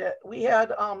loved it. We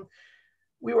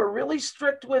were really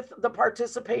strict with the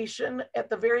participation at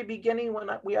the very beginning when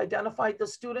we identified the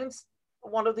students.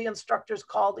 One of the instructors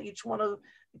called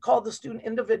the student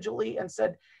individually and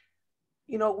said,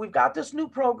 we've got this new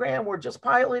program, we're just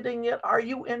piloting it. Are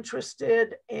you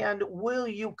interested and will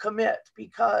you commit?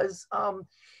 Because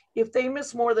if they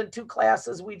miss more than 2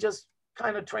 classes, we just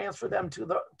kind of transfer them to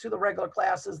the regular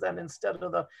classes then instead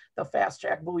of the fast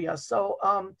track Booyah.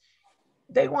 So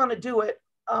they want to do it.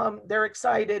 They're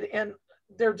excited and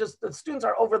the students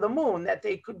are over the moon that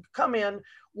they could come in,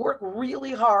 work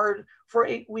really hard for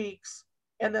 8 weeks,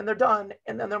 and then they're done,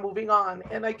 and then they're moving on.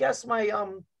 And I guess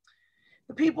the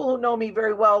people who know me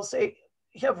very well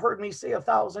have heard me say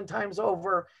 1,000 times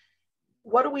over,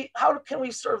 how can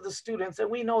we serve the students? And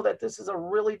we know that this is a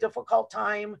really difficult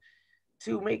time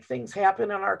to make things happen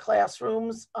in our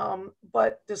classrooms.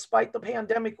 But despite the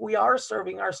pandemic, we are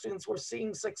serving our students. We're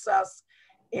seeing success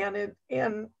and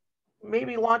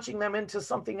maybe launching them into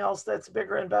something else that's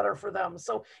bigger and better for them.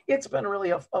 So it's been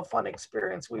really a fun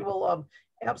experience. We will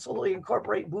absolutely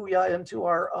incorporate Booyah into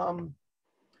our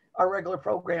regular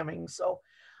programming. So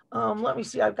let me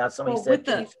see, I've got somebody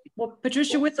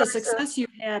Patricia, with the success you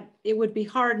had, it would be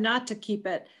hard not to keep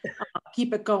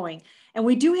it going. And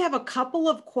we do have a couple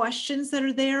of questions that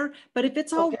are there, but if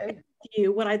it's all right with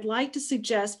you, what I'd like to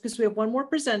suggest, because we have one more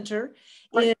presenter,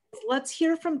 is let's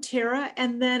hear from Tara,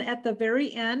 and then at the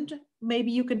very end,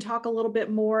 maybe you can talk a little bit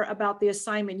more about the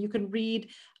assignment. You can read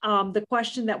the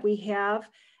question that we have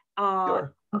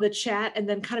the chat and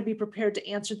then kind of be prepared to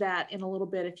answer that in a little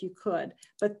bit if you could.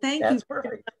 But thank you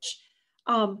very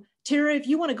much. Tara, if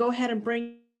you want to go ahead and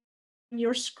bring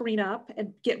your screen up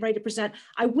and get ready to present.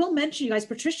 I will mention, you guys,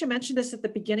 Patricia mentioned this at the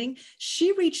beginning.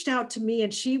 She reached out to me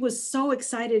and she was so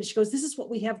excited. She goes, this is what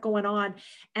we have going on.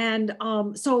 And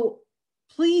so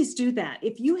please do that.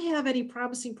 If you have any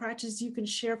promising practices you can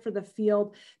share for the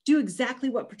field, do exactly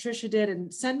what Patricia did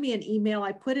and send me an email.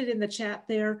 I put it in the chat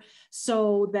there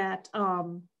so that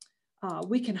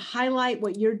we can highlight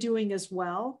what you're doing as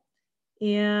well.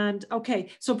 And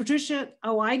okay, so Patricia,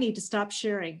 I need to stop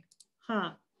sharing.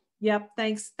 Yep,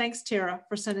 thanks Tara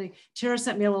for sending. Tara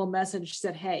sent me a little message. She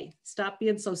said, hey, stop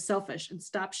being so selfish and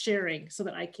stop sharing so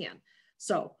that I can.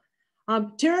 So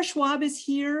Tara Schwab is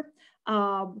here.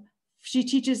 She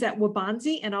teaches at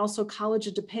Waubonsie and also College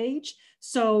of DuPage.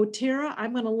 So Tara,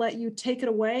 I'm going to let you take it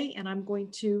away and I'm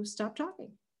going to stop talking.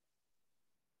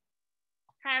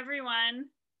 Hi, everyone.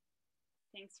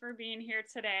 Thanks for being here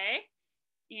today.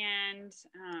 And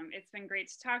it's been great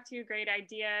to talk to you, great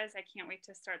ideas. I can't wait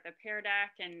to start the Pear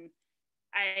Deck. And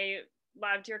I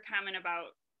loved your comment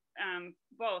about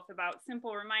both about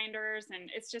simple reminders.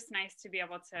 And it's just nice to be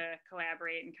able to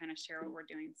collaborate and kind of share what we're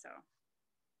doing. So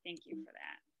thank you for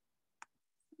that.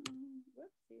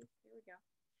 Whoopsies, here we go.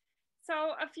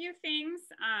 So a few things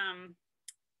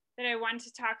that I wanted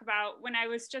to talk about when I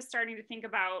was just starting to think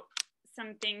about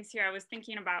some things here. I was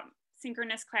thinking about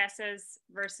synchronous classes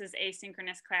versus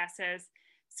asynchronous classes.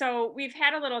 So we've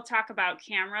had a little talk about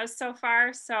cameras so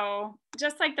far. So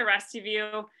just like the rest of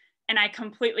you, and I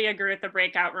completely agree with the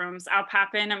breakout rooms, I'll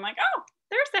pop in, I'm like, oh,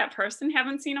 there's that person,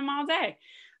 haven't seen them all day.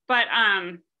 But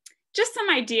just some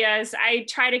ideas. I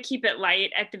try to keep it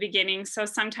light at the beginning. So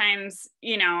sometimes,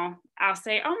 you know, I'll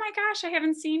say, oh my gosh, I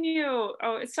haven't seen you.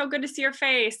 Oh, it's so good to see your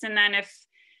face. And then if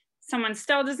someone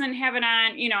still doesn't have it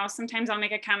on, you know, sometimes I'll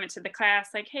make a comment to the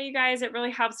class like, hey, you guys, it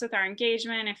really helps with our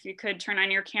engagement if you could turn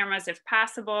on your cameras if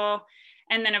possible.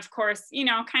 And then, of course, you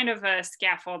know, kind of a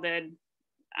scaffolded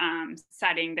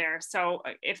setting there. So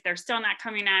if they're still not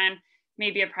coming on,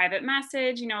 maybe a private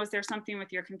message, you know, is there something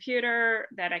with your computer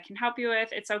that I can help you with?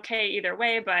 It's okay either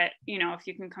way, but, you know, if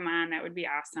you can come on, that would be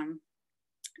awesome.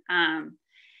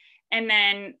 And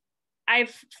then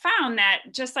I've found that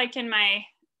just like in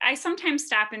I sometimes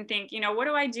stop and think, you know, what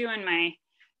do I do in my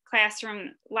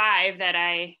classroom live that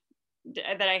I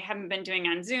haven't been doing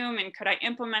on Zoom, and could I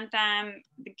implement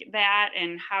that,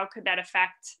 and how could that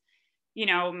affect, you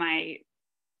know, my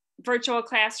virtual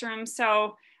classroom?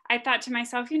 So I thought to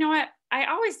myself, you know what, I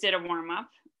always did a warm up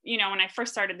you know, when I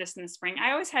first started this in the spring,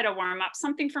 I always had a warm up,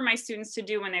 something for my students to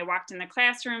do when they walked in the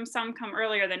classroom. Some come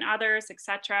earlier than others,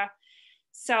 etc.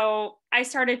 So I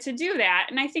started to do that.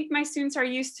 And I think my students are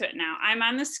used to it now. I'm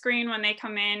on the screen when they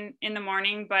come in the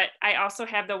morning, but I also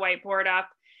have the whiteboard up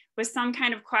with some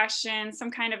kind of question,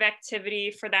 some kind of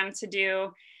activity for them to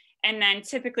do. And then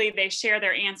typically they share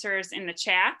their answers in the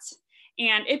chat.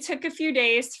 And it took a few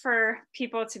days for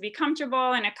people to be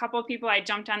comfortable. And a couple of people, I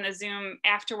jumped on the Zoom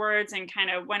afterwards and kind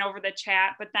of went over the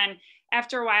chat. But then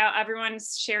after a while,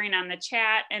 everyone's sharing on the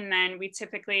chat. And then we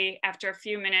typically, after a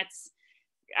few minutes,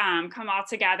 come all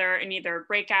together and either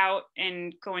break out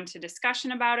and go into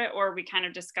discussion about it, or we kind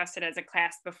of discuss it as a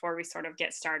class before we sort of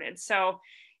get started. So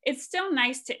it's still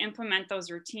nice to implement those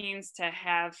routines, to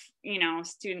have, you know,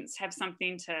 students have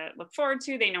something to look forward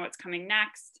to. They know what's coming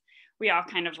next. We all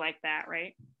kind of like that,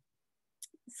 right?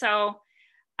 So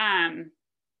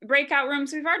breakout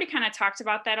rooms, we've already kind of talked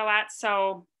about that a lot,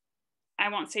 so I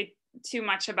won't say too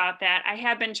much about that. I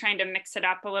have been trying to mix it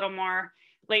up a little more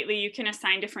lately. You can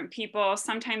assign different people,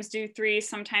 sometimes do 3,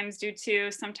 sometimes do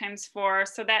 2, sometimes 4.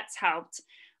 So that's helped.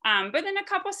 But in a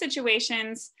couple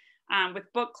situations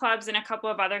with book clubs and a couple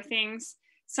of other things,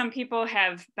 some people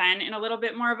have been in a little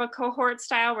bit more of a cohort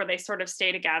style where they sort of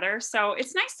stay together. So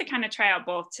it's nice to kind of try out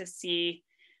both to see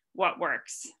what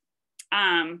works.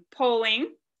 Polling.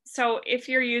 So if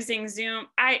you're using Zoom,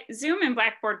 Zoom and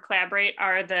Blackboard Collaborate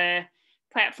are the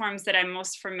platforms that I'm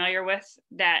most familiar with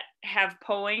that have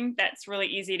polling that's really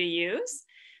easy to use.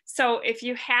 So if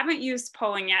you haven't used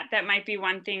polling yet, that might be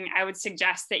one thing I would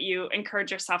suggest that you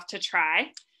encourage yourself to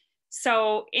try.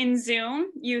 So in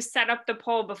Zoom, you set up the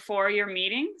poll before your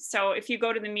meeting. So if you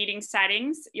go to the meeting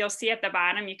settings, you'll see at the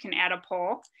bottom, you can add a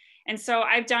poll. And so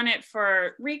I've done it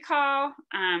for recall.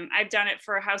 I've done it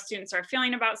for how students are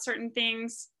feeling about certain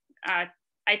things.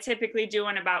 I typically do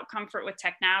one about comfort with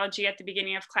technology at the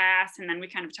beginning of class, and then we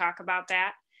kind of talk about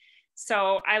that.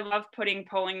 So I love putting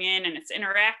polling in, and it's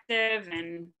interactive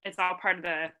and it's all part of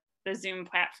the Zoom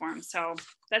platform. So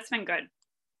that's been good.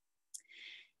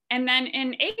 And then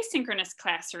in asynchronous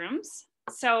classrooms,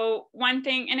 so one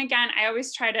thing, and again, I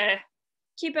always try to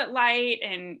keep it light,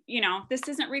 and you know, this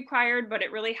isn't required, but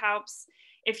it really helps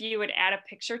if you would add a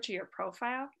picture to your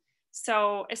profile.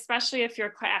 So especially if your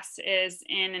class is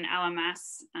in an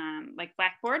LMS like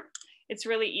Blackboard, it's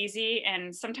really easy.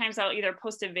 And sometimes I'll either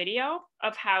post a video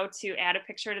of how to add a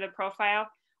picture to the profile,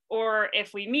 or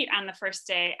if we meet on the first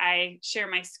day, I share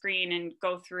my screen and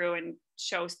go through and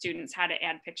show students how to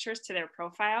add pictures to their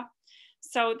profile.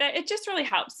 So that it just really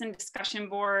helps in discussion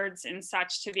boards and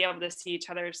such to be able to see each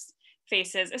other's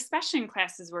faces, especially in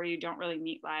classes where you don't really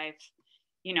meet live,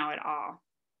 you know, at all.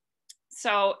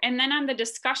 So, and then on the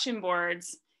discussion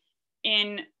boards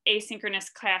in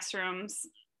asynchronous classrooms,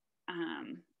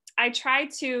 I try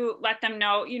to let them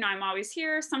know, you know, I'm always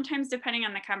here. Sometimes depending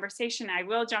on the conversation, I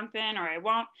will jump in or I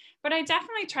won't, but I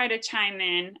definitely try to chime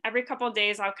in. Every couple of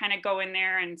days, I'll kind of go in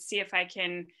there and see if I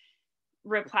can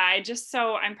reply, just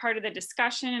so I'm part of the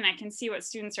discussion and I can see what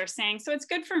students are saying. So it's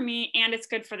good for me and it's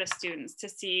good for the students to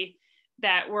see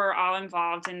that we're all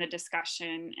involved in the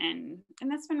discussion, and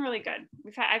that's been really good.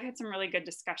 I've had some really good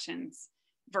discussions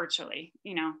virtually,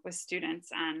 you know, with students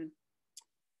on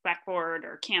Blackboard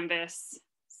or Canvas.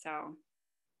 So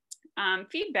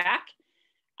feedback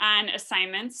on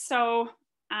assignments. So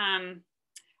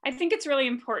I think it's really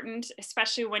important,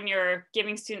 especially when you're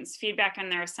giving students feedback on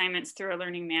their assignments through a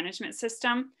learning management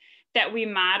system, that we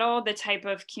model the type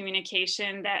of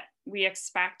communication that we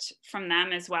expect from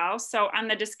them as well. So on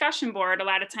the discussion board, a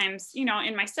lot of times, you know,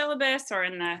 in my syllabus or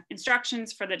in the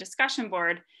instructions for the discussion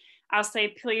board, I'll say,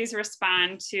 please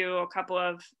respond to a couple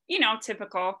of, you know,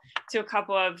 typical to a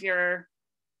couple of your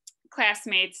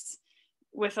classmates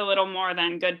with a little more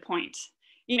than good point.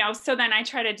 You know, so then I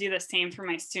try to do the same for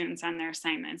my students on their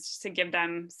assignments, just to give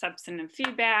them substantive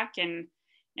feedback and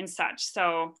such.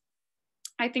 So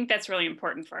I think that's really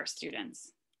important for our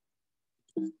students.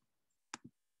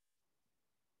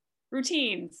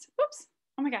 Routines. Oops.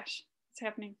 Oh my gosh, what's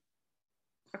happening?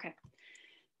 Okay.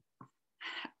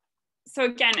 So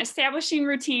again, establishing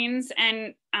routines,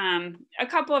 and a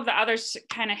couple of the others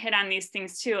kind of hit on these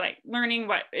things too, like learning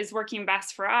what is working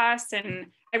best for us. And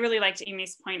I really liked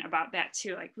Amy's point about that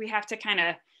too. Like we have to kind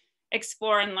of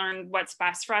explore and learn what's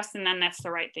best for us, and then that's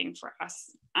the right thing for us.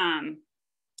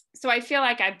 So I feel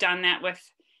like I've done that with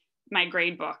my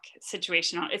grade book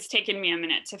situational. It's taken me a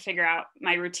minute to figure out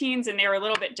my routines, and they were a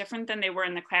little bit different than they were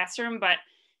in the classroom, but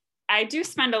I do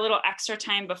spend a little extra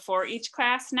time before each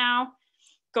class now,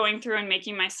 going through and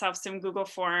making myself some Google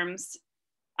Forms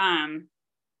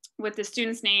with the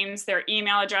students' names, their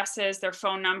email addresses, their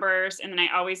phone numbers, and then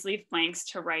I always leave blanks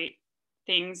to write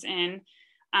things in.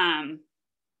 And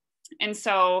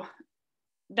so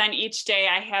then each day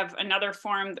I have another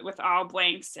form with all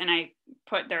blanks, and I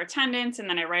put their attendance, and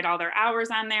then I write all their hours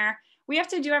on there. We have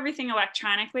to do everything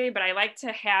electronically, but I like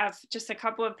to have just a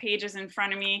couple of pages in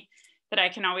front of me that I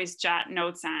can always jot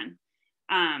notes on,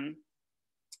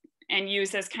 and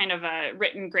use as kind of a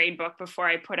written grade book before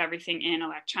I put everything in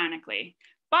electronically.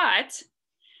 But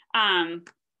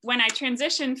when I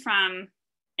transitioned from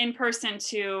in-person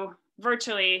to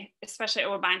virtually, especially at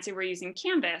Waubonsee, we're using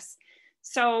Canvas.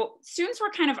 So students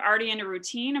were kind of already in a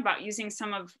routine about using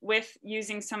some of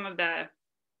the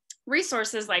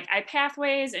resources like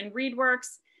iPathways and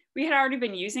ReadWorks. We had already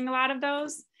been using a lot of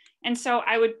those. And so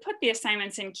I would put the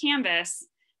assignments in Canvas,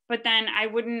 but then I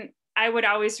would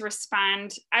always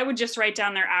respond. I would just write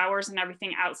down their hours and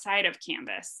everything outside of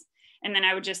Canvas. And then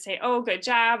I would just say, oh, good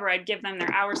job, or I'd give them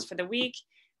their hours for the week.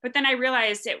 But then I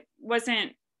realized it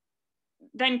wasn't,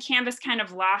 then Canvas kind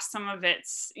of lost some of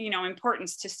its,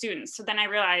 importance to students. So then I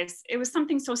realized it was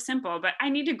something so simple, but I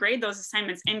need to grade those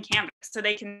assignments in Canvas so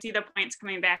they can see the points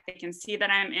coming back. They can see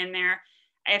that I'm in there.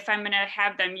 If I'm going to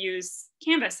have them use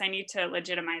Canvas, I need to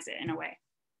legitimize it in a way.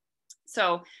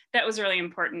 So that was really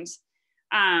important.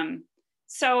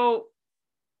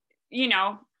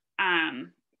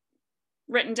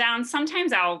 Written down,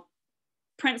 sometimes I'll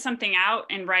print something out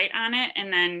and write on it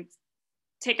and then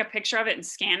take a picture of it and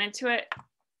scan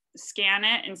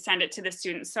it and send it to the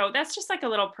students. So that's just like a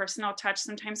little personal touch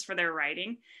sometimes for their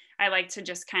writing. I like to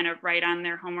just kind of write on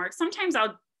their homework. Sometimes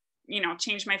I'll,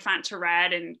 change my font to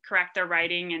red and correct their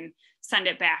writing and send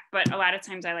it back. But a lot of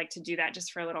times I like to do that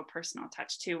just for a little personal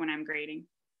touch too when I'm grading.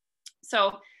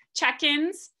 So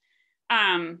check-ins.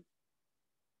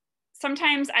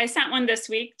 Sometimes I sent one this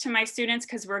week to my students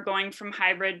because we're going from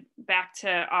hybrid back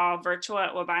to all virtual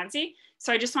at Waubonsee.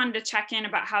 So I just wanted to check in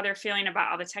about how they're feeling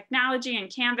about all the technology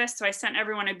and Canvas. So I sent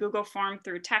everyone a Google form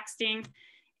through texting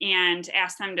and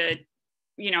asked them to,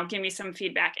 give me some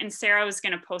feedback. And Sarah was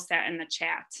going to post that in the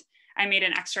chat. I made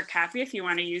an extra copy. If you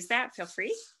want to use that, feel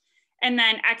free. And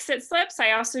then exit slips,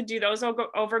 I also do those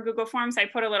over Google Forms. I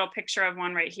put a little picture of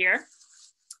one right here.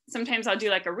 Sometimes I'll do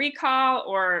like a recall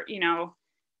or,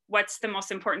 what's the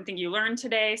most important thing you learned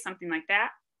today, something like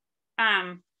that.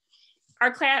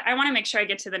 Our class, I want to make sure I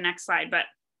get to the next slide,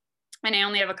 and I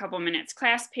only have a couple minutes.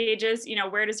 Class pages,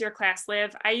 where does your class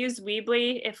live? I use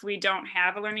Weebly if we don't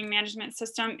have a learning management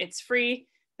system. It's free.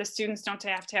 The students don't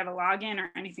have to have a login or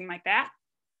anything like that.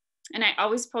 And I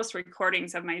always post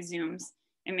recordings of my Zooms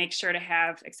and make sure to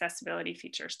have accessibility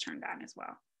features turned on as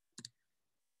well.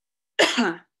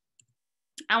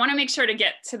 I want to make sure to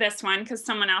get to this one because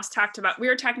someone else we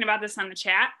were talking about this on the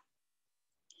chat.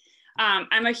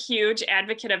 I'm a huge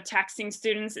advocate of texting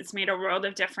students. It's made a world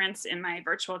of difference in my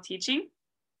virtual teaching.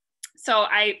 So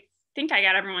I think I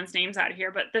got everyone's names out of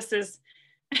here, but this is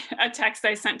a text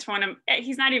I sent to one of,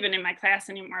 he's not even in my class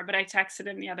anymore, but I texted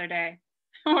him the other day.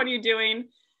 What are you doing?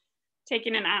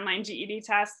 Taking an online GED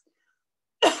test.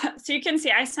 So you can see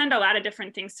I send a lot of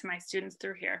different things to my students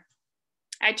through here.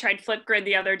 I tried Flipgrid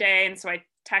the other day, and so I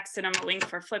texted them a link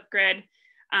for Flipgrid.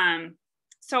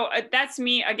 So that's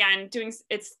me, again,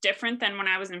 it's different than when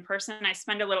I was in person. I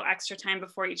spend a little extra time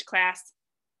before each class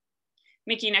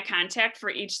making a contact for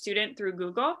each student through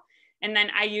Google. And then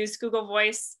I use Google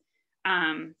Voice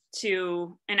and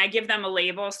I give them a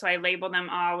label. So I label them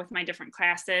all with my different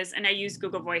classes, and I use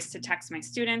Google Voice to text my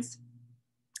students.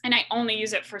 And I only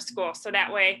use it for school. So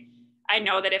that way I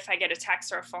know that if I get a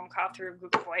text or a phone call through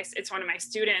Google Voice, it's one of my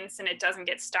students and it doesn't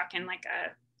get stuck in like a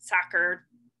soccer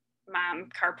mom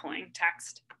carpooling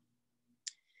text.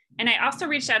 And I also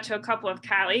reached out to a couple of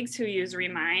colleagues who use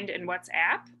Remind and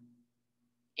WhatsApp.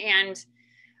 And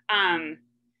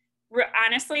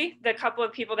honestly, the couple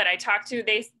of people that I talked to,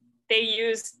 they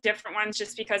use different ones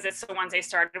just because it's the ones they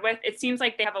started with. It seems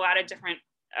like they have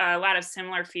a lot of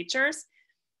similar features.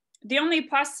 The only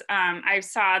plus I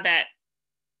saw that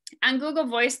on Google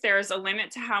Voice, there's a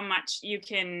limit to how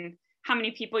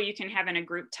many people you can have in a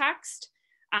group text.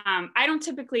 I don't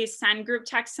typically send group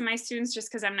text to my students just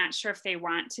because I'm not sure if they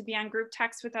want to be on group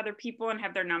text with other people and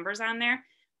have their numbers on there.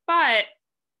 But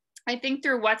I think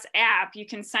through WhatsApp, you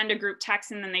can send a group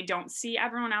text and then they don't see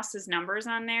everyone else's numbers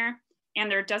on there. And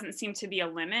there doesn't seem to be a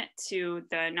limit to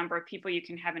the number of people you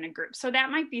can have in a group. So that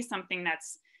might be something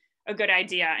that's a good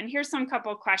idea. And here's some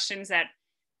couple of questions that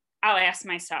I'll ask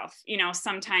myself.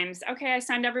 Sometimes, okay, I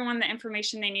send everyone the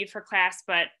information they need for class,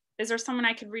 but is there someone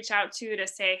I could reach out to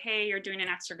say, hey, you're doing an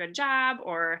extra good job,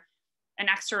 or an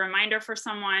extra reminder for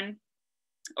someone,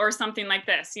 or something like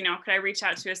this? Could I reach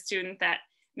out to a student that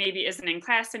maybe isn't in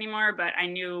class anymore, but I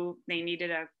knew they needed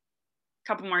a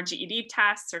couple more GED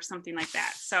tests or something like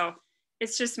that? So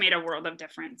it's just made a world of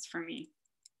difference for me.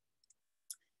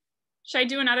 Should I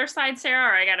do another slide,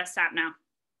 Sarah, or I gotta stop now?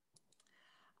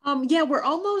 Yeah, we're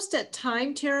almost at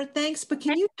time, Tara. Thanks. But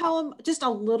can you tell them just a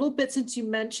little bit, since you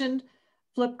mentioned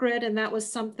Flipgrid, and that was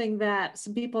something that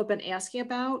some people have been asking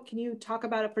about. Can you talk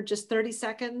about it for just 30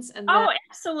 seconds? And oh,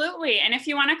 absolutely. And if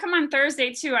you want to come on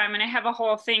Thursday too, I'm going to have a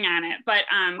whole thing on it. But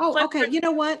oh, okay. You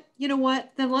know what?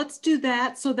 Then let's do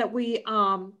that so that we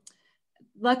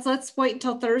let's wait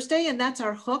until Thursday, and that's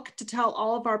our hook to tell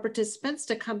all of our participants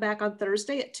to come back on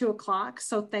Thursday at 2 o'clock.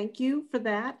 So thank you for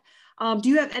that. Do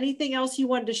you have anything else you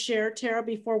wanted to share, Tara,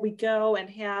 before we go and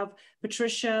have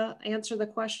Patricia answer the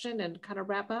question and kind of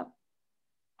wrap up?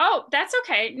 Oh, that's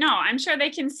okay. No, I'm sure they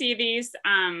can see these,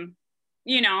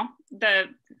 you know, the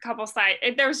couple slides.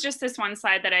 There was just this one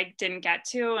slide that I didn't get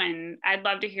to, and I'd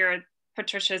love to hear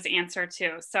Patricia's answer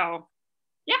too. So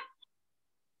yeah,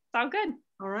 it's all good.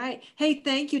 All right. Hey,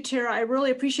 thank you, Tara. I really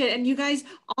appreciate it. And you guys,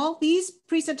 all these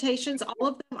presentations, all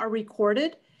of them are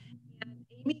recorded. And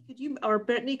Amy, could you, or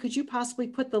Brittany, could you possibly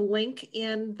put the link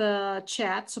in the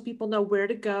chat so people know where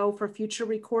to go for future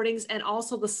recordings? And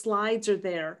also the slides are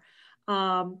there.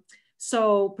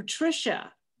 So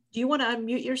Patricia, do you want to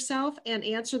unmute yourself and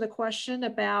answer the question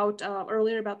about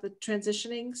earlier about the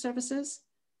transitioning services?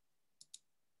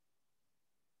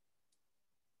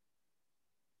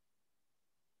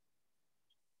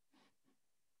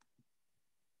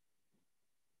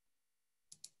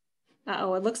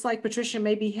 Uh-oh, it looks like Patricia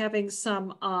may be having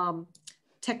some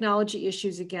technology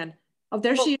issues again. Oh,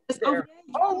 there she is. There.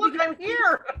 Oh, look, I'm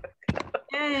here.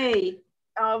 Hey.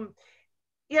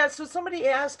 Yeah, so somebody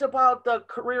asked about the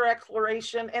career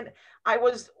exploration, and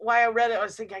while I read it, I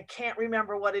was thinking, I can't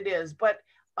remember what it is, but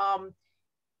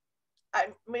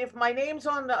if my name's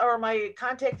on or my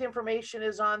contact information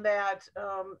is on that,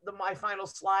 my final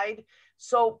slide.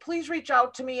 So please reach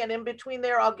out to me, and in between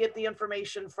there, I'll get the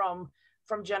information from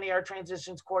Jenny, our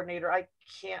transitions coordinator. I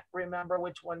can't remember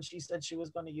which one she said she was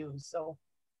going to use, so.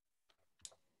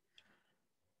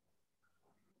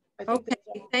 Okay,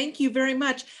 thank you very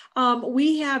much.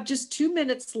 We have just 2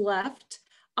 minutes left.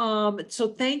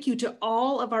 So thank you to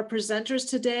all of our presenters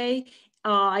today.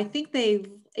 I think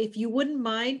if you wouldn't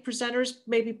mind, presenters,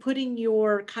 maybe putting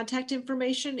your contact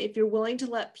information, if you're willing to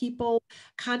let people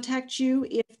contact you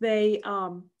if they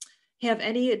have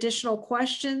any additional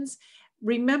questions.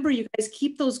 Remember, you guys,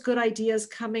 keep those good ideas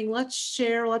coming. Let's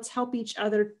share, let's help each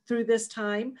other through this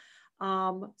time.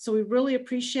 So we really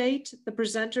appreciate the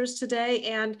presenters today.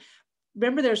 And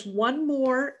remember, there's one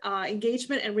more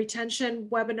engagement and retention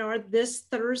webinar this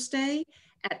Thursday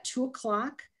at 2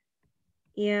 o'clock.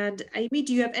 And Amy,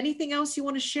 do you have anything else you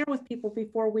want to share with people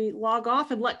before we log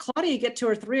off and let Claudia get to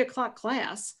her 3 o'clock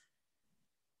class?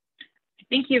 I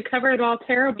think you covered it all,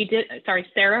 Sarah.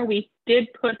 Sarah, we did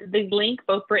put the link,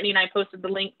 both Brittany and I posted the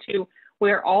link to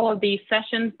where all of these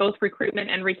sessions, both recruitment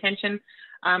and retention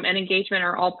and engagement,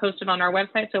 are all posted on our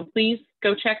website. So please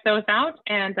go check those out.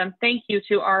 And thank you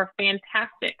to our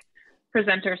fantastic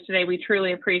presenters today. We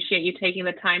truly appreciate you taking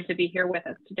the time to be here with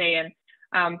us today.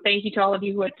 And thank you to all of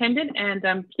you who attended. And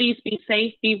please be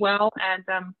safe, be well,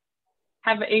 and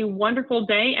have a wonderful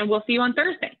day. And we'll see you on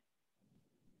Thursday.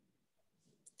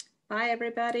 Bye,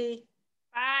 everybody.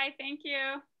 Bye. Thank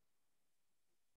you.